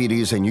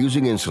diabetes and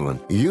using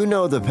insulin, you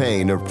know the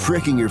pain of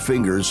pricking your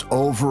fingers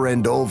over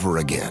and over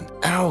again.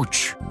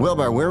 Ouch! Well,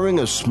 by wearing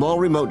a small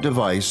remote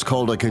device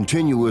called a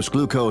continuous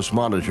glucose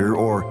monitor,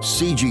 or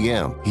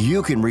CGM,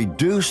 you can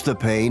reduce the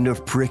pain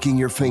of pricking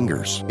your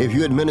fingers. If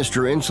you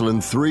administer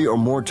insulin 3 or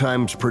more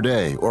times per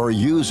day or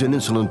use an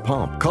insulin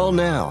pump, call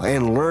now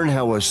and learn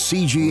how a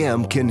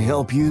CGM can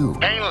help you.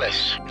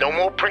 Painless. No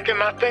more pricking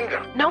my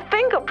finger. No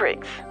finger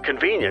pricks.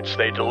 Convenience.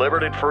 They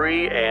delivered it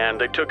free and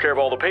they took care of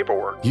all the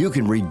paperwork. You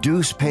can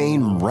reduce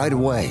pain right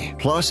away.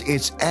 Plus,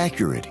 it's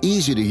accurate,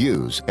 easy to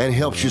use, and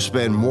helps you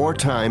spend more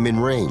time in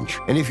range.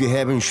 And if you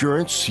have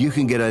insurance, you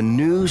can get a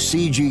new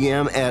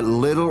CGM at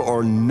little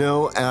or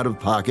no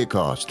out-of-pocket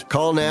cost.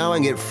 Call now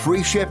and get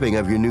free shipping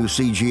of your new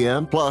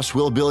CGM. Plus,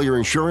 we'll bill your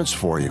insurance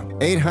for you.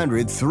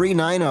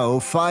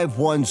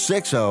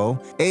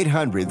 800-390-5160.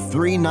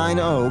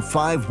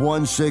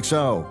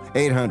 800-390-5160.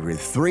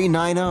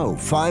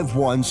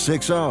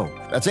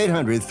 800-390-5160. That's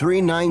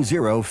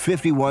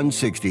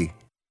 800-390-5160.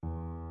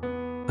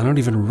 I don't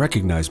even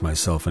recognize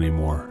myself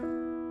anymore.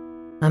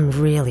 I'm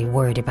really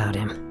worried about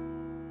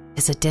him.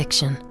 His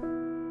addiction.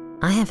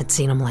 I haven't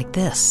seen him like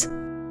this.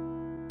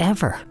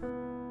 Ever.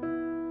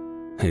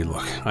 Hey,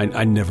 look,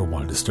 I never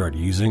wanted to start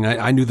using.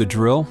 I knew the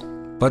drill,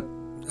 but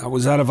I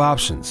was out of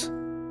options.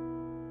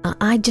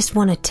 I just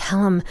want to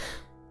tell him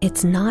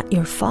it's not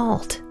your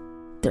fault.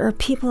 There are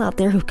people out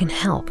there who can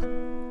help.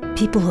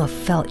 People who have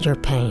felt your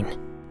pain.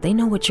 They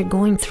know what you're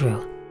going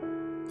through.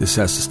 This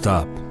has to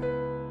stop.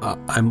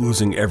 I'm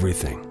losing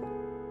everything.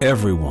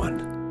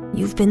 everyone.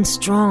 You've been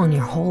strong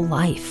your whole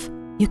life.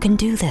 You can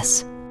do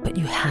this, but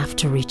you have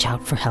to reach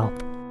out for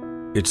help.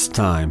 It's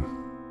time.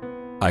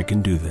 I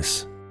can do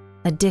this.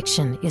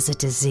 Addiction is a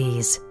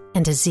disease,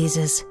 and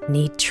diseases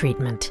need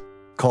treatment.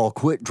 Call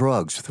Quit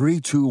Drugs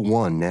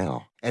 321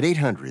 now at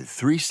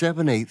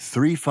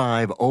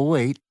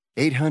 800-378-3508,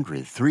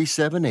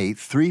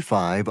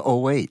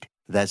 800-378-3508.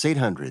 That's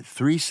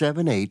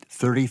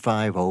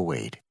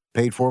 800-378-3508.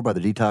 Paid for by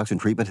the Detox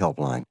and Treatment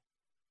Helpline.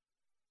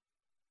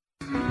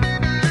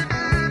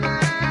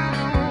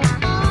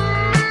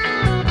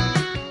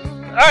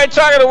 All right,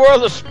 talking the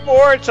world of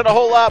sports and a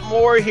whole lot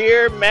more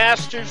here.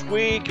 Masters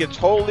Week, it's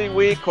Holy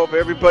Week. Hope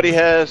everybody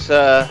has,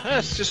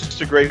 it's just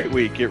a great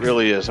week. It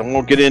really is. I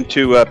won't get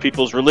into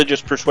people's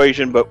religious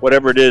persuasion, but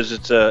whatever it is,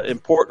 it's an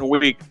important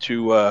week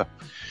to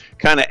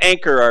kind of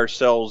anchor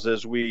ourselves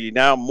as we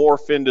now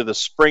morph into the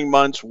spring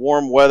months,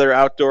 warm weather,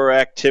 outdoor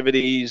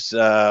activities.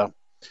 Move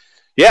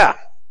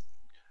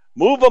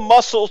a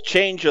muscle,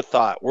 change a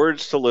thought.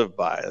 Words to live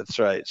by. That's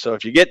right. So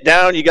if you get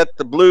down, you got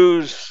the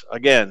blues,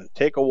 again,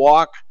 take a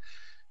walk.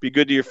 Be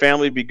good to your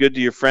family, be good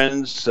to your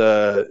friends,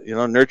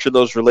 nurture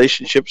those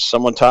relationships.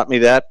 Someone taught me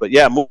that. But,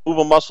 yeah, move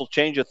a muscle,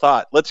 change a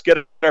thought. Let's get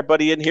our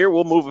buddy in here.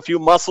 We'll move a few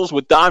muscles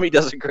with Dom. He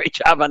does a great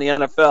job on the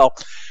NFL.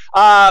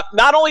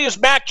 Not only is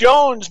Mac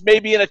Jones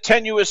maybe in a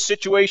tenuous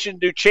situation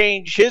to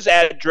change his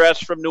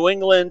address from New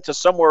England to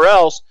somewhere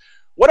else,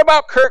 what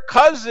about Kirk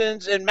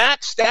Cousins and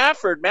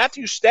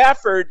Matthew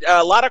Stafford?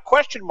 A lot of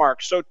question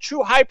marks. So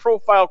two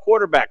high-profile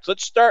quarterbacks.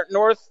 Let's start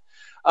north.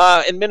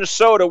 In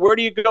Minnesota, where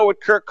do you go with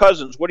Kirk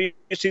Cousins? What do you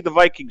see the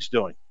Vikings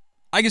doing?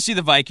 I can see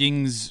the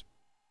Vikings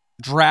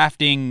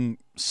drafting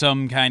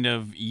some kind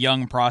of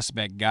young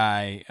prospect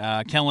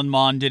guy. Kellen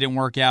Mond didn't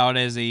work out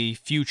as a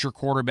future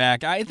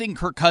quarterback. I think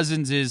Kirk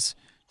Cousins is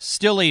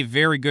still a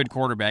very good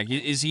quarterback.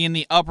 Is he in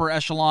the upper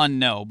echelon?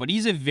 No, but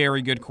he's a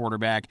very good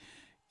quarterback.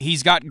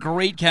 He's got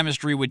great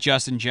chemistry with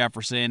Justin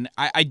Jefferson.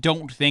 I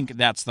don't think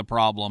that's the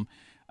problem.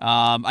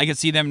 I could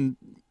see them...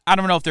 I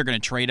don't know if they're going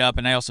to trade up,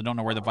 and I also don't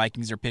know where the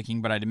Vikings are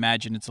picking, but I'd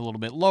imagine it's a little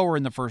bit lower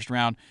in the first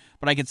round.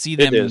 But I could see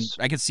them.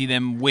 I could see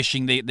them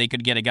wishing they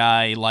could get a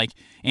guy like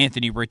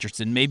Anthony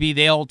Richardson. Maybe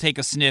they'll take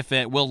a sniff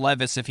at Will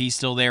Levis if he's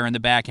still there in the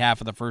back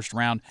half of the first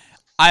round.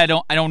 I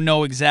don't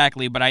know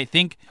exactly, but I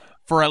think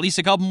for at least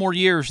a couple more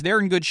years they're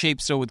in good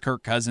shape still with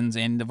Kirk Cousins,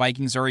 and the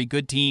Vikings are a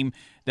good team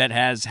that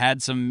has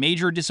had some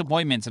major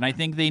disappointments, and I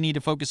think they need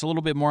to focus a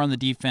little bit more on the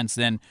defense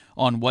than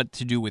on what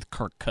to do with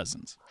Kirk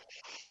Cousins.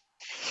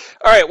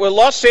 All right, well,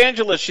 Los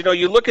Angeles,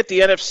 you look at the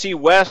NFC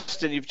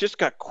West, and you've just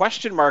got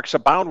question marks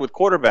abound with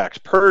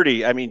quarterbacks.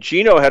 Purdy,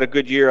 Geno had a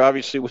good year,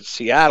 obviously, with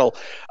Seattle.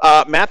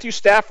 Matthew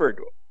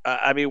Stafford,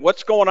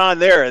 what's going on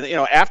there?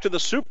 After the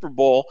Super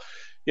Bowl,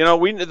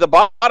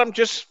 the bottom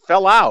just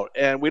fell out,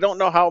 and we don't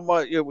know how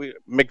much.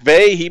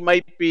 McVay, he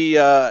might be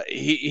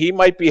he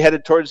might be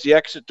headed towards the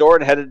exit door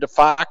and headed to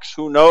Fox.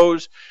 Who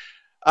knows?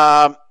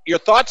 Your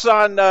thoughts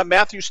on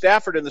Matthew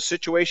Stafford and the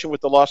situation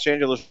with the Los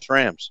Angeles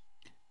Rams?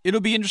 It'll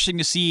be interesting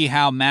to see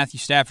how Matthew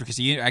Stafford, because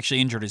he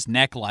actually injured his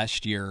neck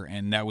last year,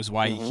 and that was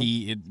why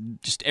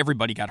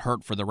everybody got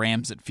hurt for the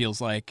Rams, it feels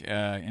like.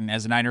 And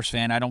as a Niners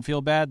fan, I don't feel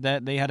bad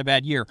that they had a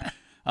bad year.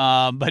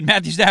 But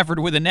Matthew Stafford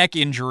with a neck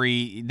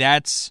injury,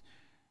 that's,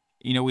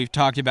 we've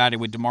talked about it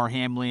with Damar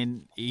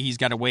Hamlin. He's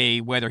got to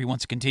weigh whether he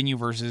wants to continue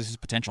versus his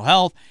potential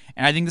health.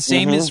 And I think the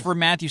same is for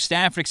Matthew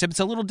Stafford, except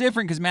it's a little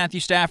different because Matthew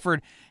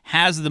Stafford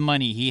has the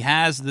money. He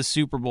has the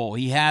Super Bowl.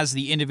 He has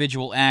the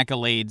individual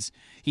accolades.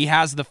 He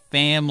has the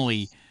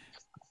family.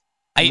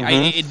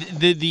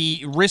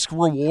 The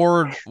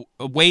risk-reward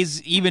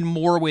weighs even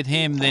more with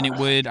him than it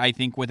would, I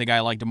think, with a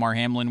guy like Damar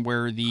Hamlin,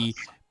 where the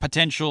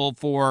potential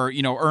for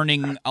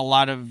earning a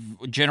lot of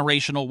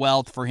generational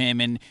wealth for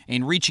him and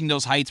reaching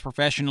those heights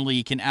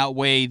professionally can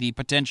outweigh the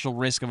potential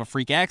risk of a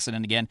freak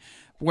accident again.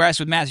 Whereas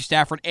with Matthew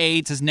Stafford,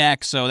 it's his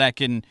neck, so that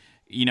can...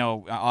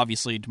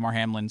 obviously Damar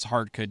Hamlin's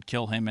heart could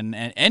kill him and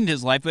end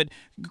his life, but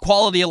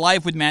quality of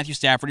life with Matthew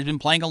Stafford. He's been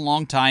playing a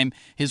long time.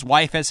 His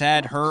wife has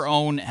had her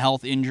own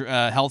health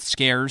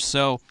scares,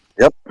 so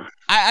yep.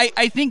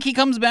 I think he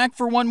comes back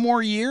for one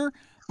more year,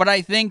 but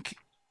I think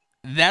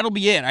that'll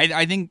be it.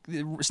 I think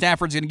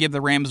Stafford's going to give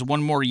the Rams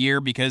one more year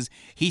because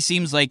he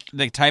seems like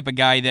the type of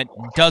guy that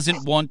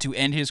doesn't want to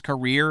end his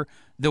career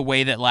the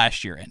way that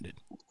last year ended.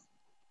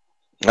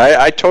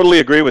 I totally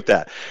agree with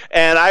that.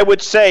 And I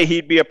would say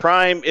he'd be a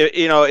prime,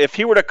 if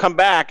he were to come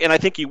back, and I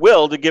think he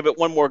will, to give it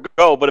one more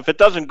go. But if it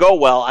doesn't go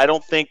well, I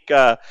don't think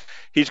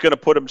he's going to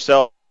put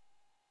himself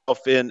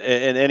in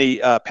any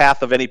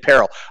path of any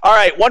peril. All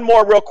right, one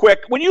more real quick.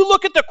 When you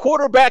look at the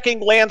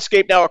quarterbacking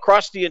landscape now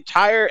across the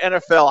entire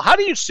NFL, how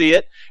do you see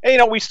it?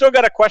 And, we still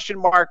got a question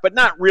mark, but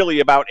not really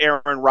about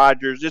Aaron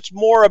Rodgers. It's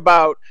more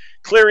about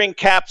clearing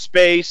cap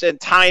space and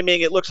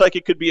timing. It looks like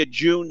it could be a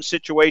June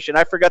situation.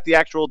 I forgot the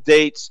actual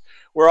dates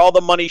where all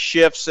the money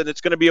shifts, and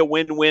it's going to be a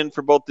win-win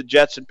for both the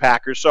Jets and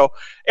Packers. So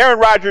Aaron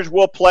Rodgers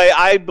will play.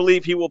 I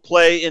believe he will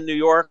play in New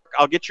York.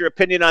 I'll get your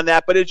opinion on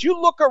that. But as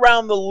you look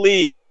around the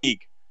league,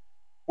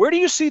 where do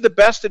you see the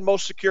best and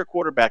most secure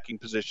quarterbacking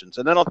positions?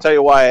 And then I'll tell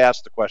you why I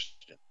asked the question.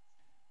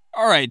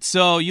 All right,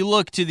 so you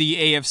look to the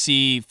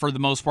AFC, for the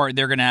most part,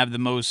 they're going to have the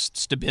most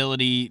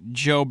stability.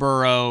 Joe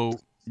Burrow,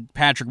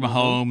 Patrick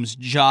Mahomes,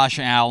 Josh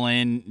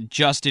Allen,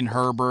 Justin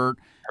Herbert.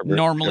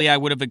 Normally, I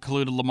would have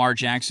included Lamar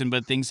Jackson,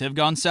 but things have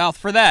gone south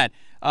for that.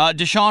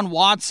 Deshaun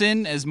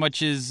Watson, as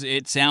much as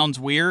it sounds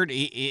weird,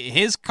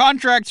 his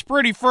contract's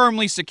pretty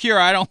firmly secure.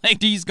 I don't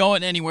think he's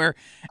going anywhere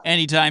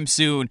anytime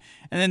soon.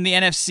 And then the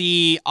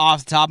NFC,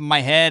 off the top of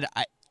my head,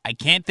 I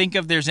can't think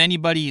if there's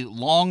anybody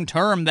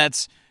long-term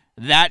that's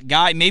that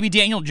guy. Maybe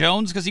Daniel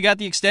Jones, because he got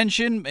the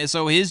extension,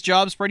 so his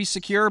job's pretty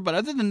secure. But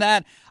other than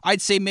that,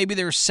 I'd say maybe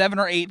there's 7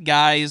 or 8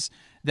 guys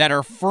that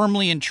are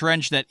firmly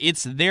entrenched that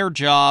it's their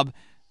job.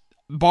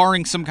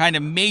 Barring some kind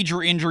of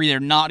major injury,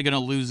 they're not going to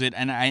lose it,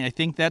 and I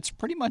think that's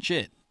pretty much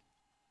it.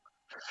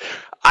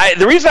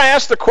 The reason I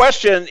asked the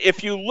question,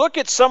 if you look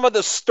at some of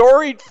the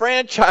storied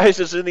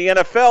franchises in the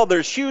NFL,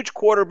 there's huge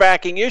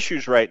quarterbacking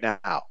issues right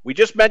now. We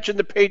just mentioned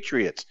the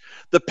Patriots,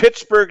 the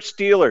Pittsburgh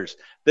Steelers,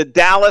 the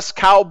Dallas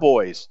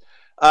Cowboys.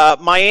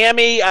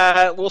 Miami,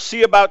 we'll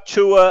see about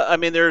Tua. I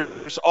mean,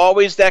 there's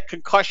always that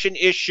concussion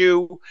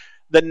issue.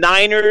 The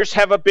Niners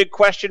have a big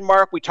question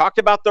mark. We talked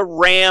about the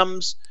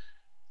Rams.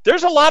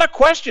 There's a lot of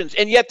questions,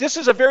 and yet this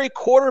is a very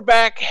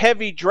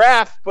quarterback-heavy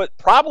draft, but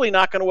probably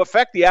not going to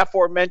affect the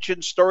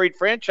aforementioned storied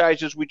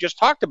franchises we just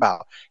talked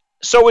about.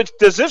 So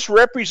does this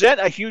represent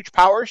a huge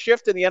power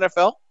shift in the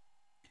NFL?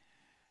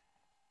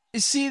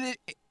 See,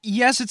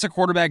 yes, it's a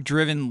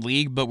quarterback-driven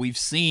league, but we've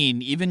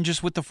seen, even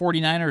just with the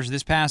 49ers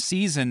this past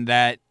season,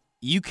 that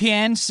you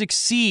can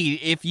succeed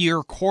if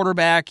your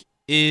quarterback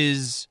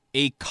is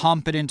a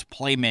competent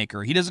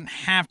playmaker. He doesn't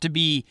have to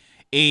be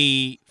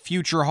a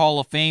future Hall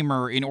of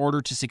Famer in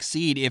order to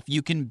succeed if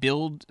you can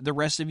build the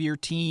rest of your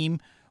team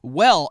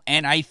well.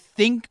 And I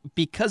think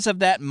because of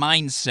that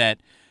mindset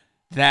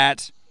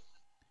that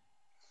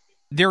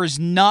there is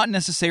not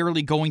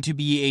necessarily going to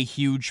be a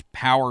huge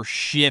power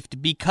shift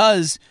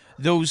because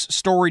those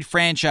storied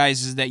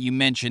franchises that you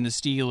mentioned, the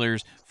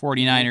Steelers,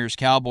 49ers,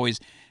 Cowboys,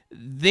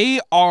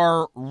 they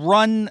are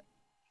run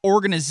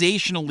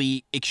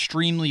organizationally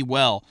extremely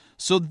well.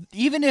 So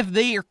even if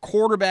their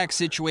quarterback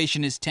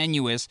situation is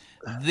tenuous,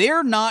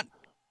 they're not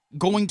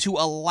going to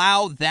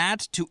allow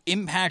that to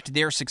impact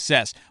their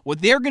success.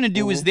 What they're going to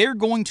do is they're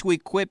going to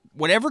equip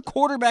whatever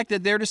quarterback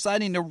that they're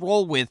deciding to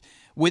roll with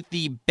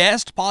the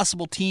best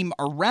possible team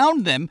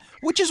around them,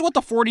 which is what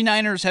the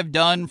 49ers have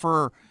done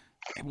for,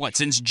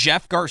 since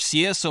Jeff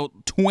Garcia. So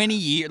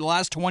the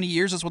last 20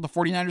 years, that's what the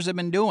 49ers have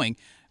been doing.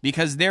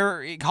 Because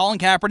Colin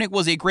Kaepernick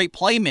was a great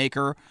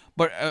playmaker,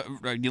 but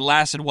he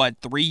lasted,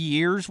 3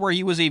 years where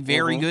he was a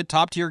very good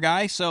top-tier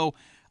guy? So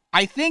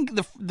I think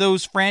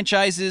those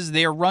franchises,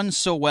 they're run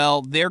so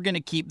well, they're going to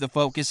keep the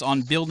focus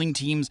on building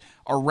teams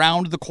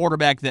around the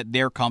quarterback that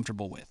they're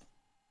comfortable with.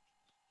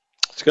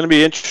 It's going to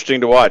be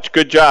interesting to watch.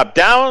 Good job.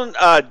 Dom's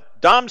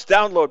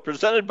Download,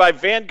 presented by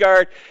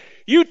Vanguard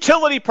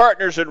Utility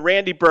Partners and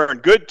Randy Byrne.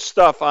 Good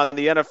stuff on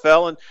the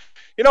NFL. And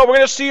we're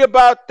going to see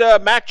about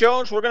Mac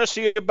Jones. We're going to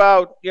see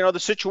about, the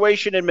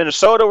situation in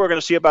Minnesota. We're going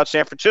to see about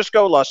San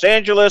Francisco, Los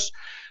Angeles.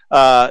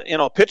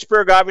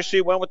 Pittsburgh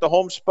obviously went with the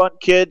homespun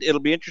kid.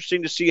 It'll be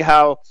interesting to see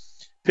how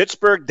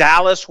Pittsburgh,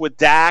 Dallas with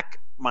Dak,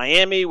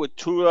 Miami with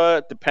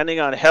Tua, depending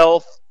on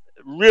health.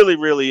 Really,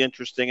 really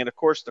interesting. And, of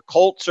course, the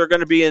Colts are going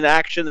to be in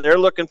action. They're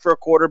looking for a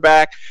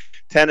quarterback.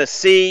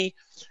 Tennessee.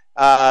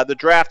 The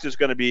draft is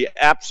going to be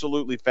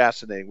absolutely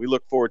fascinating. We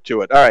look forward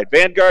to it. All right,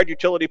 Vanguard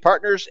Utility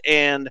Partners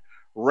and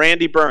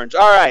Randy Burns.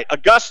 All right,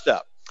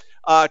 Augusta.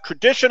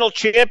 Traditional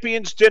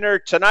champions dinner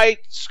tonight.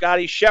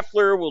 Scotty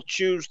Scheffler will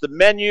choose the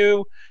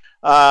menu.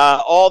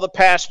 All the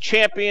past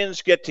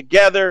champions get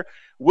together.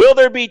 Will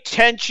there be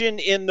tension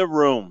in the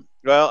room?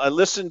 Well, I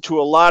listened to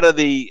a lot of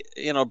the,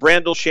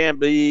 Brandel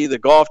Chambly, the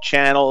Golf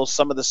Channel,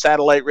 some of the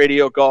satellite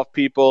radio golf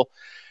people.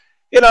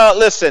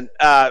 Listen,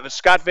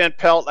 Scott Van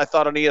Pelt, I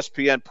thought on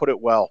ESPN, put it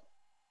well.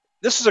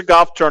 This is a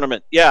golf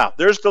tournament. Yeah,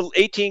 there's the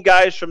 18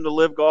 guys from the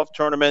LIV Golf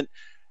Tournament.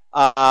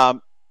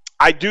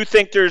 I do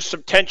think there's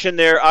some tension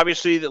there.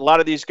 Obviously, a lot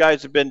of these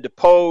guys have been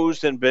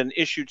deposed and been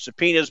issued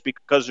subpoenas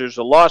because there's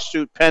a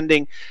lawsuit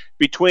pending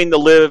between the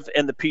LIV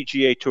and the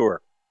PGA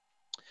Tour.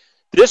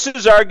 This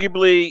is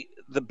arguably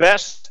the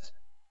best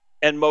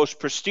and most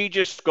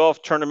prestigious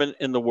golf tournament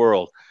in the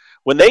world.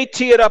 When they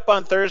tee it up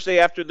on Thursday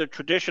after the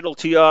traditional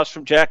tee-offs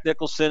from Jack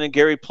Nicholson and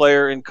Gary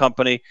Player and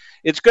company,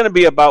 it's going to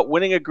be about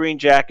winning a green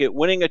jacket,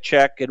 winning a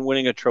check, and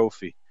winning a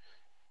trophy,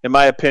 in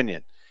my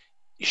opinion.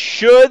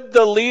 Should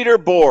the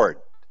leaderboard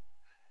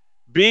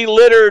be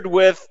littered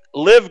with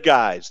LIV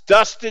guys,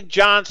 Dustin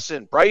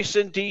Johnson,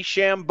 Bryson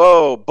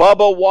DeChambeau,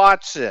 Bubba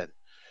Watson,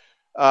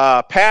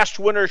 past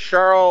winner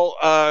Charles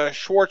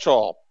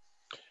Schwartzel?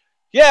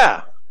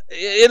 Yeah,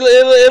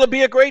 it'll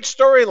be a great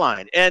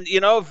storyline. And,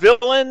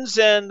 villains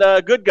and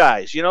good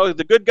guys,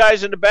 the good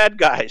guys and the bad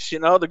guys,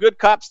 the good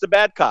cops, the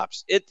bad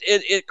cops.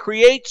 It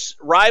creates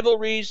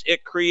rivalries.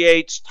 It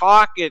creates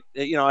talk.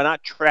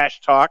 Not trash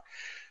talk.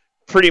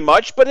 Pretty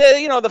much. But,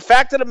 the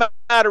fact of the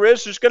matter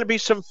is there's going to be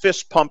some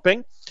fist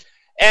pumping.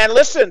 And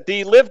listen,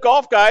 the Live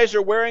Golf guys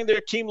are wearing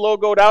their team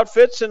logoed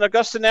outfits, and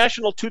Augusta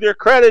National, to their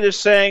credit, is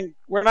saying,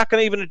 we're not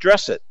going to even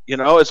address it.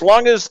 As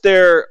long as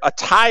their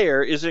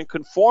attire is in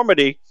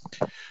conformity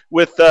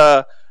with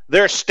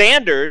their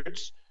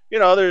standards,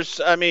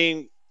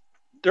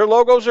 their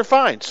logos are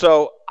fine.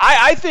 So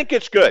I think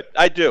it's good.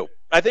 I do.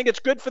 I think it's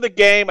good for the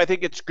game. I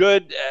think it's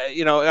good.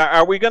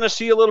 Are we going to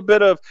see a little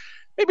bit of,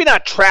 maybe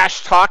not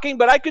trash talking,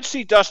 but I could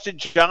see Dustin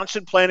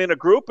Johnson playing in a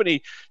group and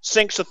he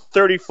sinks a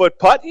 30-foot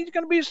putt. He's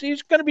going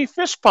to be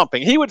fist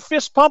pumping. He would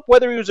fist pump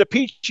whether he was a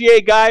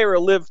PGA guy or a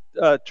Live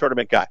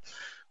tournament guy.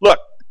 Look,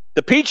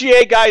 the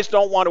PGA guys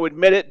don't want to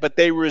admit it, but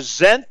they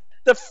resent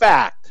the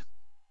fact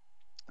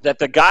that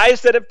the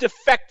guys that have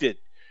defected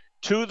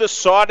to the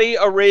Saudi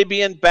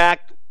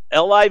Arabian-backed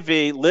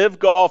Live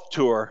Golf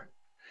Tour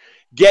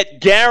get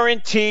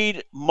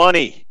guaranteed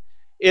money.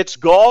 It's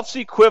golf's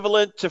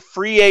equivalent to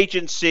free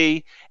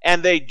agency,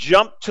 and they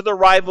jump to the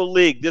rival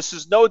league. This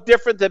is no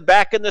different than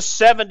back in the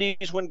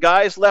 70s when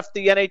guys left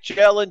the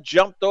NHL and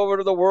jumped over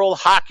to the World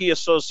Hockey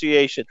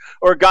Association,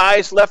 or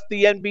guys left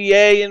the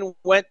NBA and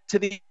went to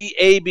the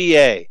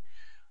ABA.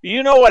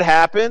 You know what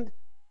happened?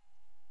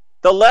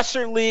 The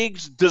lesser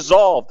leagues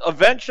dissolved.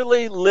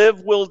 Eventually, Live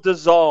will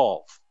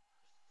dissolve.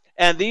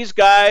 And these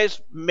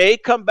guys may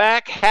come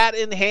back hat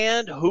in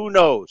hand. Who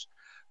knows?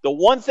 The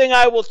one thing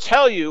I will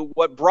tell you,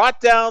 what brought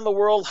down the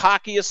World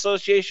Hockey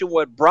Association,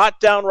 what brought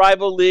down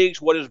rival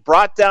leagues, what has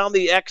brought down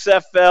the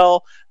XFL,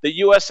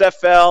 the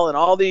USFL, and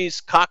all these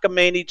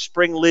cockamamie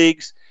spring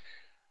leagues,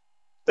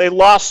 they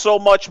lost so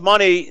much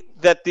money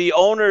that the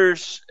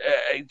owners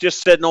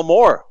just said no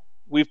more.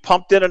 We've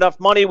pumped in enough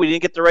money. We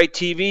didn't get the right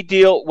TV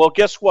deal. Well,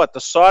 guess what?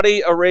 The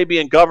Saudi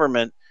Arabian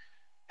government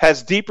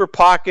has deeper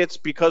pockets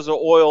because of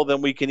oil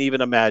than we can even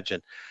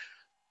imagine.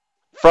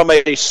 From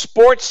a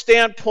sports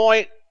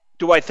standpoint,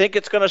 do I think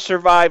it's going to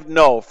survive?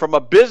 No. From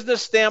a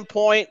business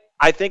standpoint,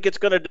 I think it's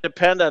going to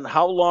depend on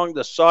how long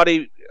the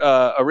Saudi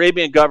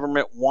Arabian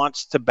government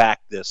wants to back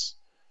this.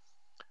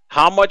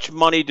 How much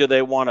money do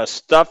they want to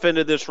stuff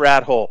into this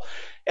rat hole?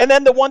 And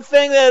then the one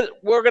thing that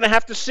we're going to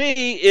have to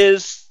see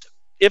is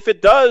if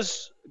it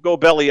does go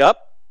belly up.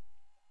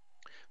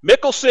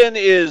 Mickelson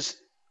is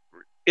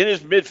in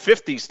his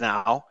mid-50s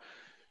now,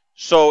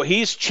 so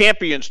he's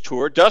Champions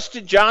Tour.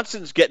 Dustin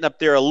Johnson's getting up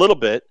there a little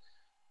bit.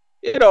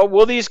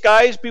 Will these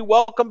guys be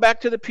welcome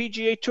back to the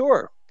PGA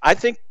Tour? I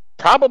think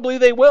probably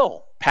they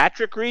will.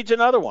 Patrick Reed's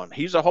another one.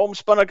 He's a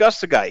homespun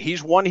Augusta guy.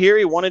 He's won here.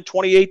 He won in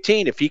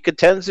 2018. If he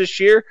contends this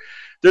year,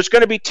 there's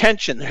going to be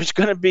tension. There's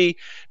going to be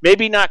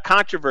maybe not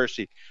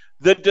controversy.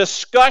 The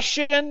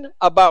discussion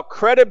about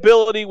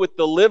credibility with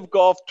the Live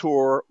Golf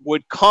Tour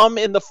would come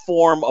in the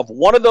form of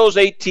one of those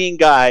 18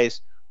 guys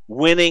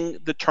winning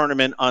the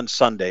tournament on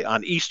Sunday,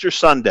 on Easter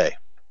Sunday.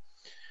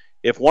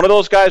 If one of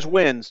those guys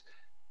wins,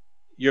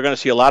 you're going to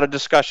see a lot of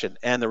discussion,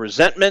 and the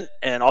resentment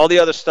and all the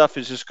other stuff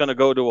is just going to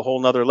go to a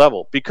whole nother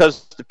level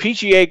because the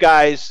PGA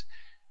guys,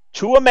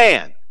 to a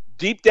man,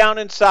 deep down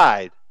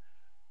inside,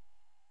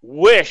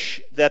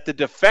 wish that the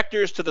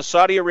defectors to the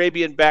Saudi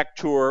Arabian-backed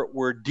tour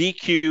were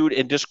DQ'd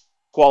and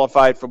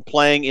disqualified from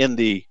playing in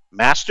the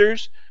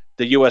Masters,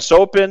 the U.S.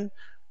 Open,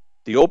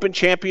 the Open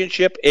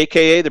Championship,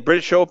 a.k.a. the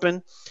British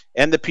Open,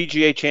 and the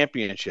PGA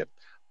Championship.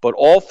 But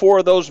all four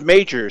of those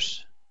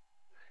majors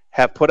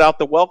have put out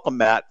the welcome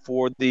mat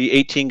for the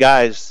 18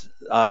 guys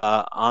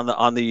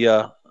on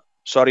the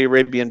Saudi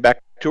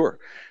Arabian-backed tour.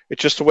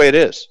 It's just the way it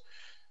is.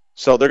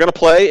 So they're going to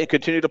play and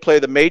continue to play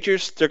the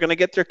majors. They're going to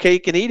get their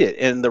cake and eat it.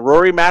 And the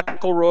Rory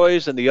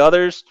McIlroys and the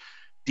others,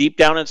 deep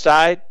down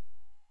inside,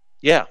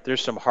 yeah,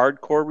 there's some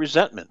hardcore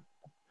resentment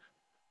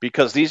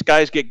because these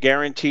guys get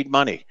guaranteed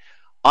money.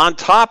 On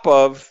top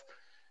of,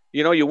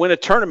 you win a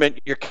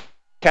tournament, you're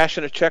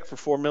cashing a check for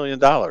 $4 million.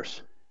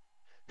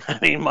 I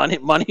mean,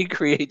 money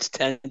creates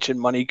tension.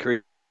 Money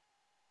creates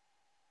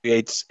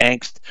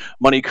angst.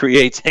 Money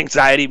creates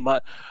anxiety.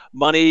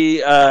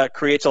 Money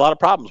creates a lot of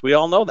problems. We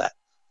all know that.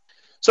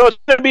 So it's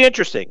going to be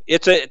interesting.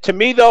 To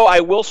me, though,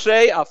 I will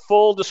say a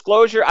full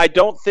disclosure. I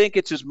don't think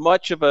it's as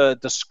much of a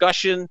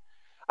discussion.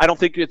 I don't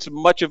think it's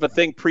much of a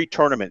thing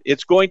pre-tournament.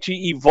 It's going to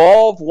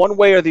evolve one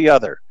way or the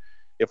other.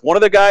 If one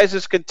of the guys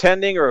is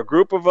contending or a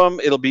group of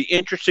them, it'll be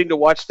interesting to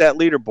watch that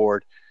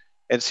leaderboard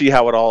and see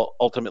how it all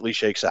ultimately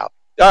shakes out.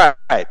 All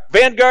right,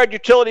 Vanguard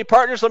Utility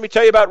Partners, let me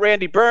tell you about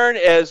Randy Byrne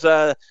as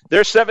their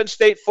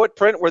 7-state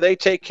footprint where they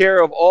take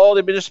care of all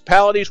the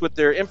municipalities with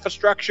their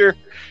infrastructure.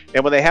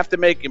 And when they have to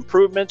make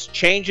improvements,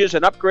 changes,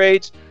 and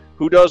upgrades,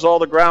 who does all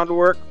the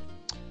groundwork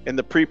and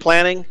the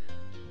pre-planning?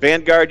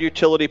 Vanguard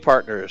Utility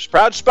Partners.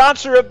 Proud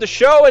sponsor of the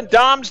show and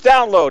Dom's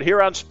Download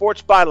here on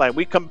Sports Byline.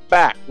 We come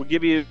back. We'll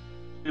give you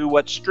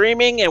what's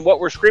streaming and what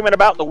we're screaming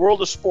about in the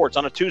world of sports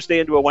on a Tuesday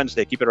into a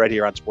Wednesday. Keep it right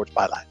here on Sports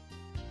Byline.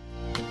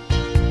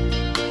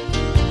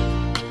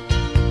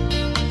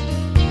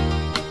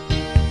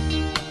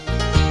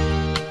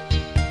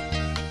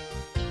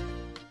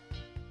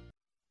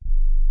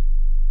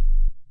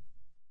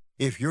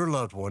 If your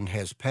loved one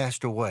has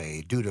passed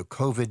away due to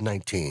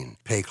COVID-19,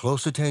 pay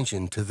close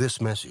attention to this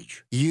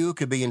message. You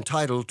could be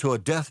entitled to a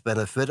death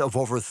benefit of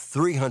over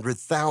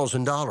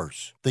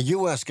 $300,000. The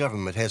U.S.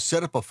 government has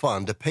set up a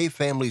fund to pay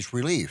families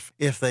relief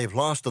if they've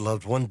lost a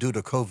loved one due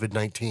to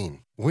COVID-19.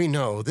 We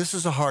know this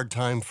is a hard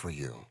time for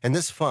you, and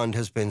this fund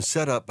has been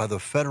set up by the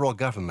federal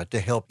government to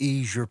help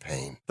ease your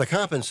pain. The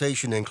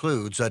compensation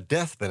includes a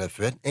death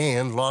benefit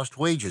and lost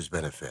wages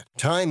benefit.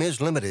 Time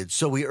is limited,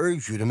 so we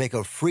urge you to make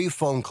a free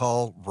phone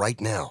call right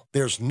now.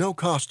 There's no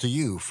cost to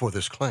you for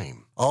this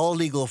claim. All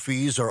legal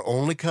fees are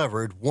only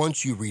covered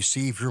once you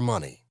receive your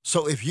money.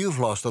 So if you've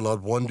lost a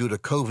loved one due to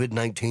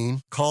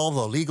COVID-19, call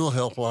the legal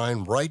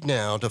helpline right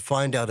now to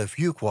find out if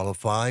you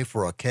qualify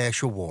for a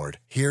cash award.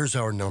 Here's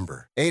our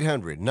number: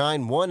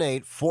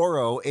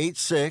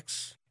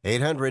 800-918-4086.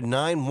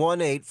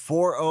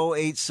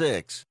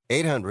 800-918-4086.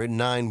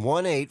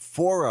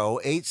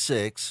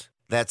 800-918-4086.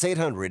 That's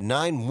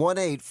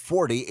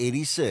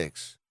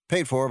 800-918-4086.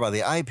 Paid for by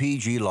the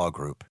IPG Law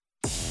Group.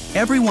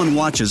 Everyone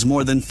watches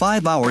more than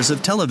 5 hours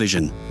of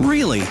television.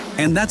 Really?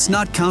 And that's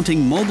not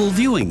counting mobile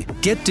viewing.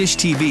 Get Dish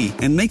TV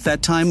and make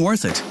that time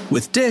worth it.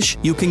 With Dish,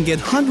 you can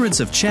get hundreds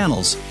of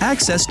channels,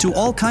 access to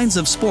all kinds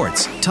of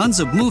sports, tons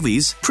of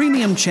movies,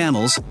 premium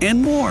channels, and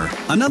more.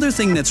 Another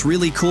thing that's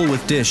really cool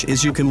with Dish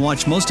is you can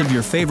watch most of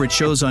your favorite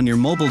shows on your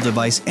mobile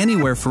device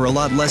anywhere for a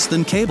lot less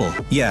than cable.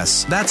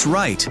 Yes, that's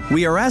right.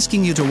 We are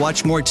asking you to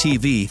watch more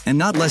TV and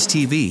not less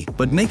TV,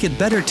 but make it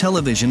better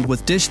television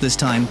with Dish this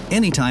time,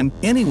 anytime,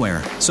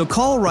 anywhere. So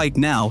call right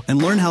now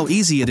and learn how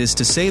easy it is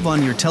to save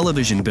on your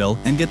television bill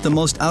and get the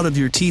most out of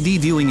your TV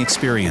viewing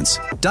experience.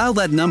 Dial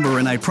that number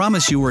and I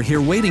promise you we're here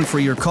waiting for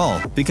your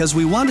call because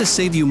we want to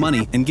save you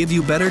money and give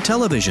you better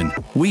television.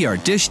 We are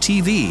Dish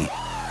TV.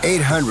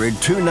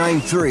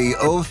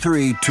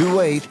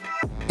 800-293-0328.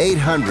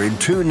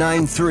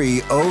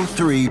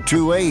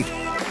 800-293-0328.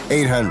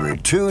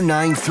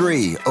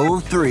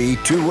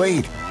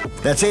 800-293-0328.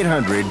 That's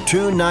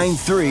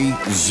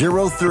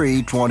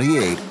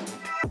 800-293-0328.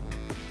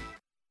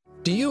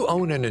 Do you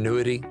own an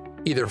annuity,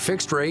 either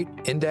fixed rate,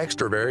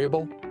 indexed, or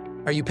variable?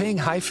 Are you paying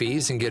high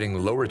fees and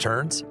getting low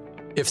returns?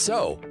 If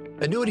so,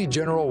 Annuity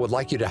General would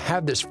like you to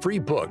have this free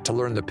book to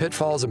learn the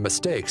pitfalls and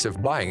mistakes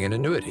of buying an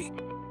annuity.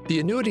 The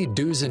Annuity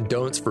Do's and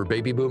Don'ts for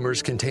Baby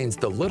Boomers contains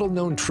the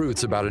little-known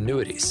truths about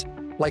annuities,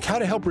 like how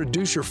to help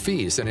reduce your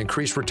fees and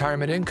increase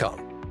retirement income.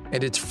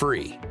 And it's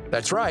free.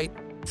 That's right,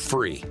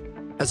 free.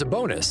 As a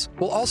bonus,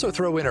 we'll also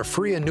throw in a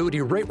free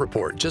annuity rate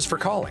report just for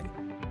calling.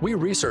 We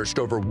researched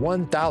over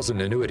 1,000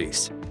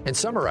 annuities and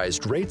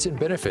summarized rates and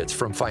benefits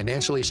from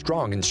financially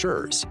strong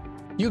insurers.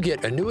 You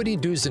get Annuity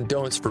Do's and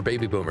Don'ts for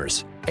Baby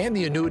Boomers and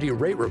the Annuity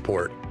Rate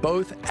Report,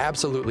 both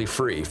absolutely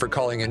free for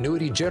calling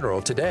Annuity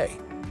General today.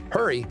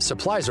 Hurry,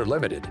 supplies are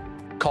limited.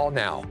 Call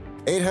now.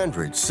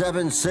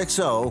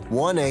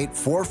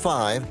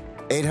 800-760-1845.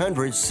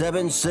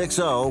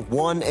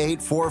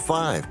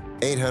 800-760-1845.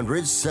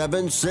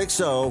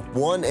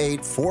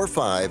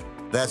 800-760-1845.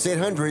 That's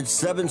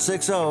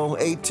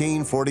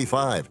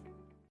 800-760-1845.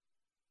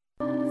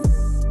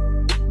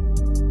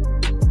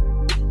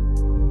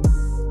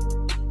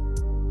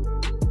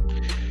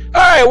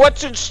 All right,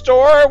 what's in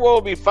store?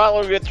 We'll be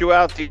following you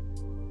throughout the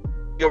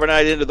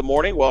overnight into the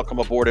morning. Welcome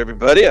aboard,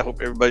 everybody. I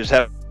hope everybody's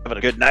having a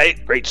good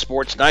night. Great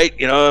sports night.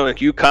 You know, like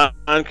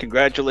UConn,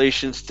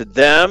 congratulations to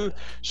them.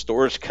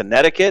 Storrs,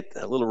 Connecticut,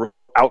 a little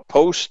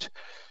outpost,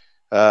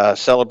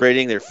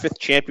 celebrating their 5th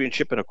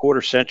championship in a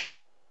quarter century.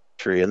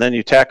 And then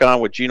you tack on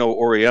what Gino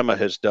Auriemma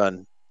has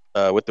done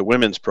with the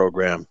women's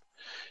program.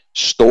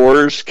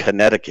 Storrs,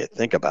 Connecticut.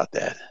 Think about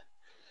that.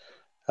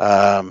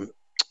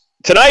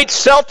 Tonight,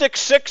 Celtics,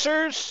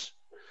 Sixers.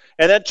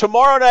 And then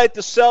tomorrow night,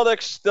 the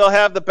Celtics, they'll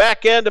have the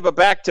back end of a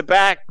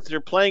back-to-back.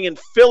 They're playing in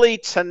Philly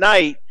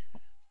tonight.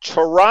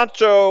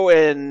 Toronto,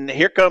 and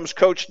here comes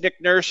Coach Nick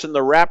Nurse and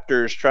the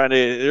Raptors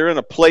they're in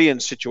a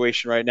play-in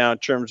situation right now in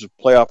terms of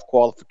playoff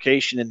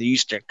qualification in the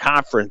Eastern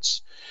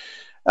Conference.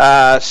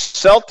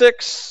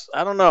 Celtics,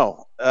 I don't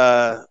know.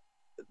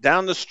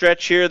 Down the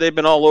stretch here, they've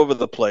been all over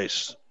the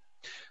place.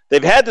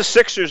 They've had the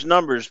Sixers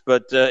numbers,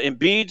 but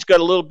Embiid's got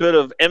a little bit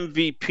of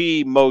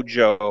MVP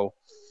mojo.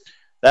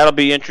 That'll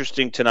be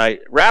interesting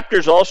tonight.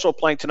 Raptors also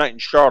playing tonight in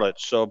Charlotte,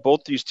 so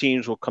both these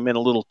teams will come in a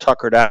little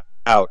tuckered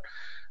out.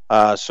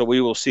 So we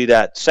will see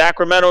that.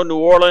 Sacramento, New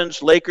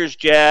Orleans, Lakers,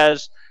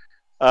 Jazz,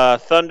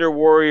 Thunder,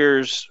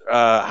 Warriors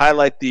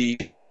highlight the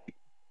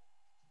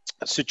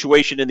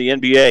situation in the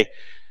NBA.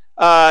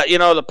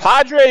 The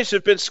Padres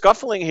have been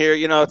scuffling here.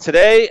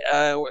 Today,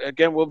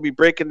 again, we'll be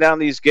breaking down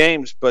these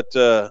games, but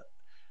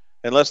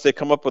unless they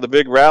come up with a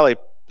big rally,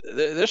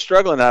 they're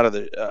struggling out of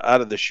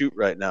the chute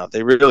right now.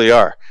 They really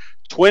are.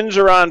 Twins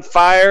are on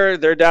fire.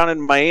 They're down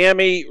in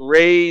Miami.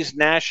 Rays,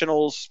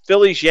 Nationals,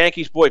 Phillies,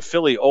 Yankees. Boy,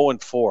 Philly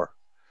 0-4.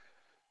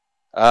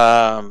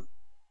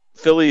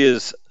 Philly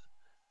is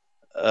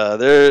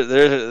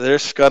they're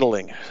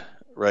scuttling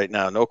right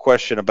now, no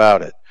question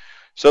about it.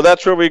 So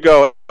that's where we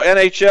go.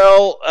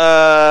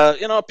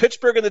 NHL,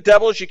 Pittsburgh and the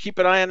Devils, you keep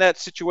an eye on that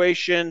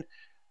situation.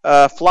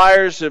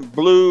 Flyers and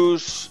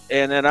Blues,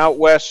 and then out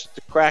west,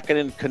 the Kraken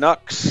and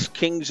Canucks,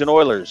 Kings and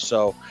Oilers.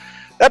 So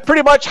that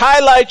pretty much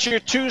highlights your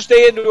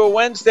Tuesday into a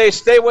Wednesday.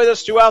 Stay with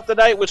us throughout the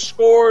night with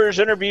scores,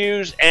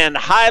 interviews, and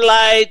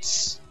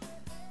highlights.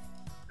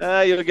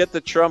 You'll get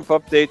the Trump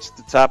updates at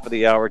the top of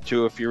the hour,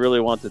 too, if you really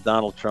want the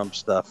Donald Trump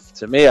stuff.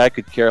 To me, I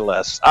could care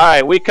less. All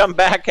right, we come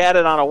back at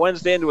it on a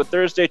Wednesday into a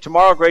Thursday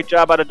tomorrow. Great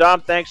job out of Dom.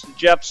 Thanks to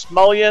Jeff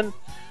Smulyan,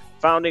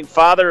 founding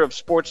father of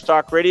Sports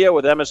Talk Radio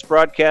with MS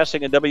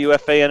Broadcasting and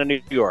WFAN in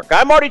New York.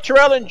 I'm Marty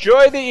Terrell.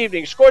 Enjoy the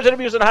evening. Scores,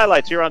 interviews, and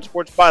highlights here on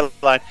Sports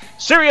Byline.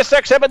 Sirius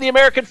XM and the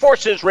American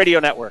Forces Radio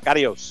Network.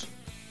 Adios.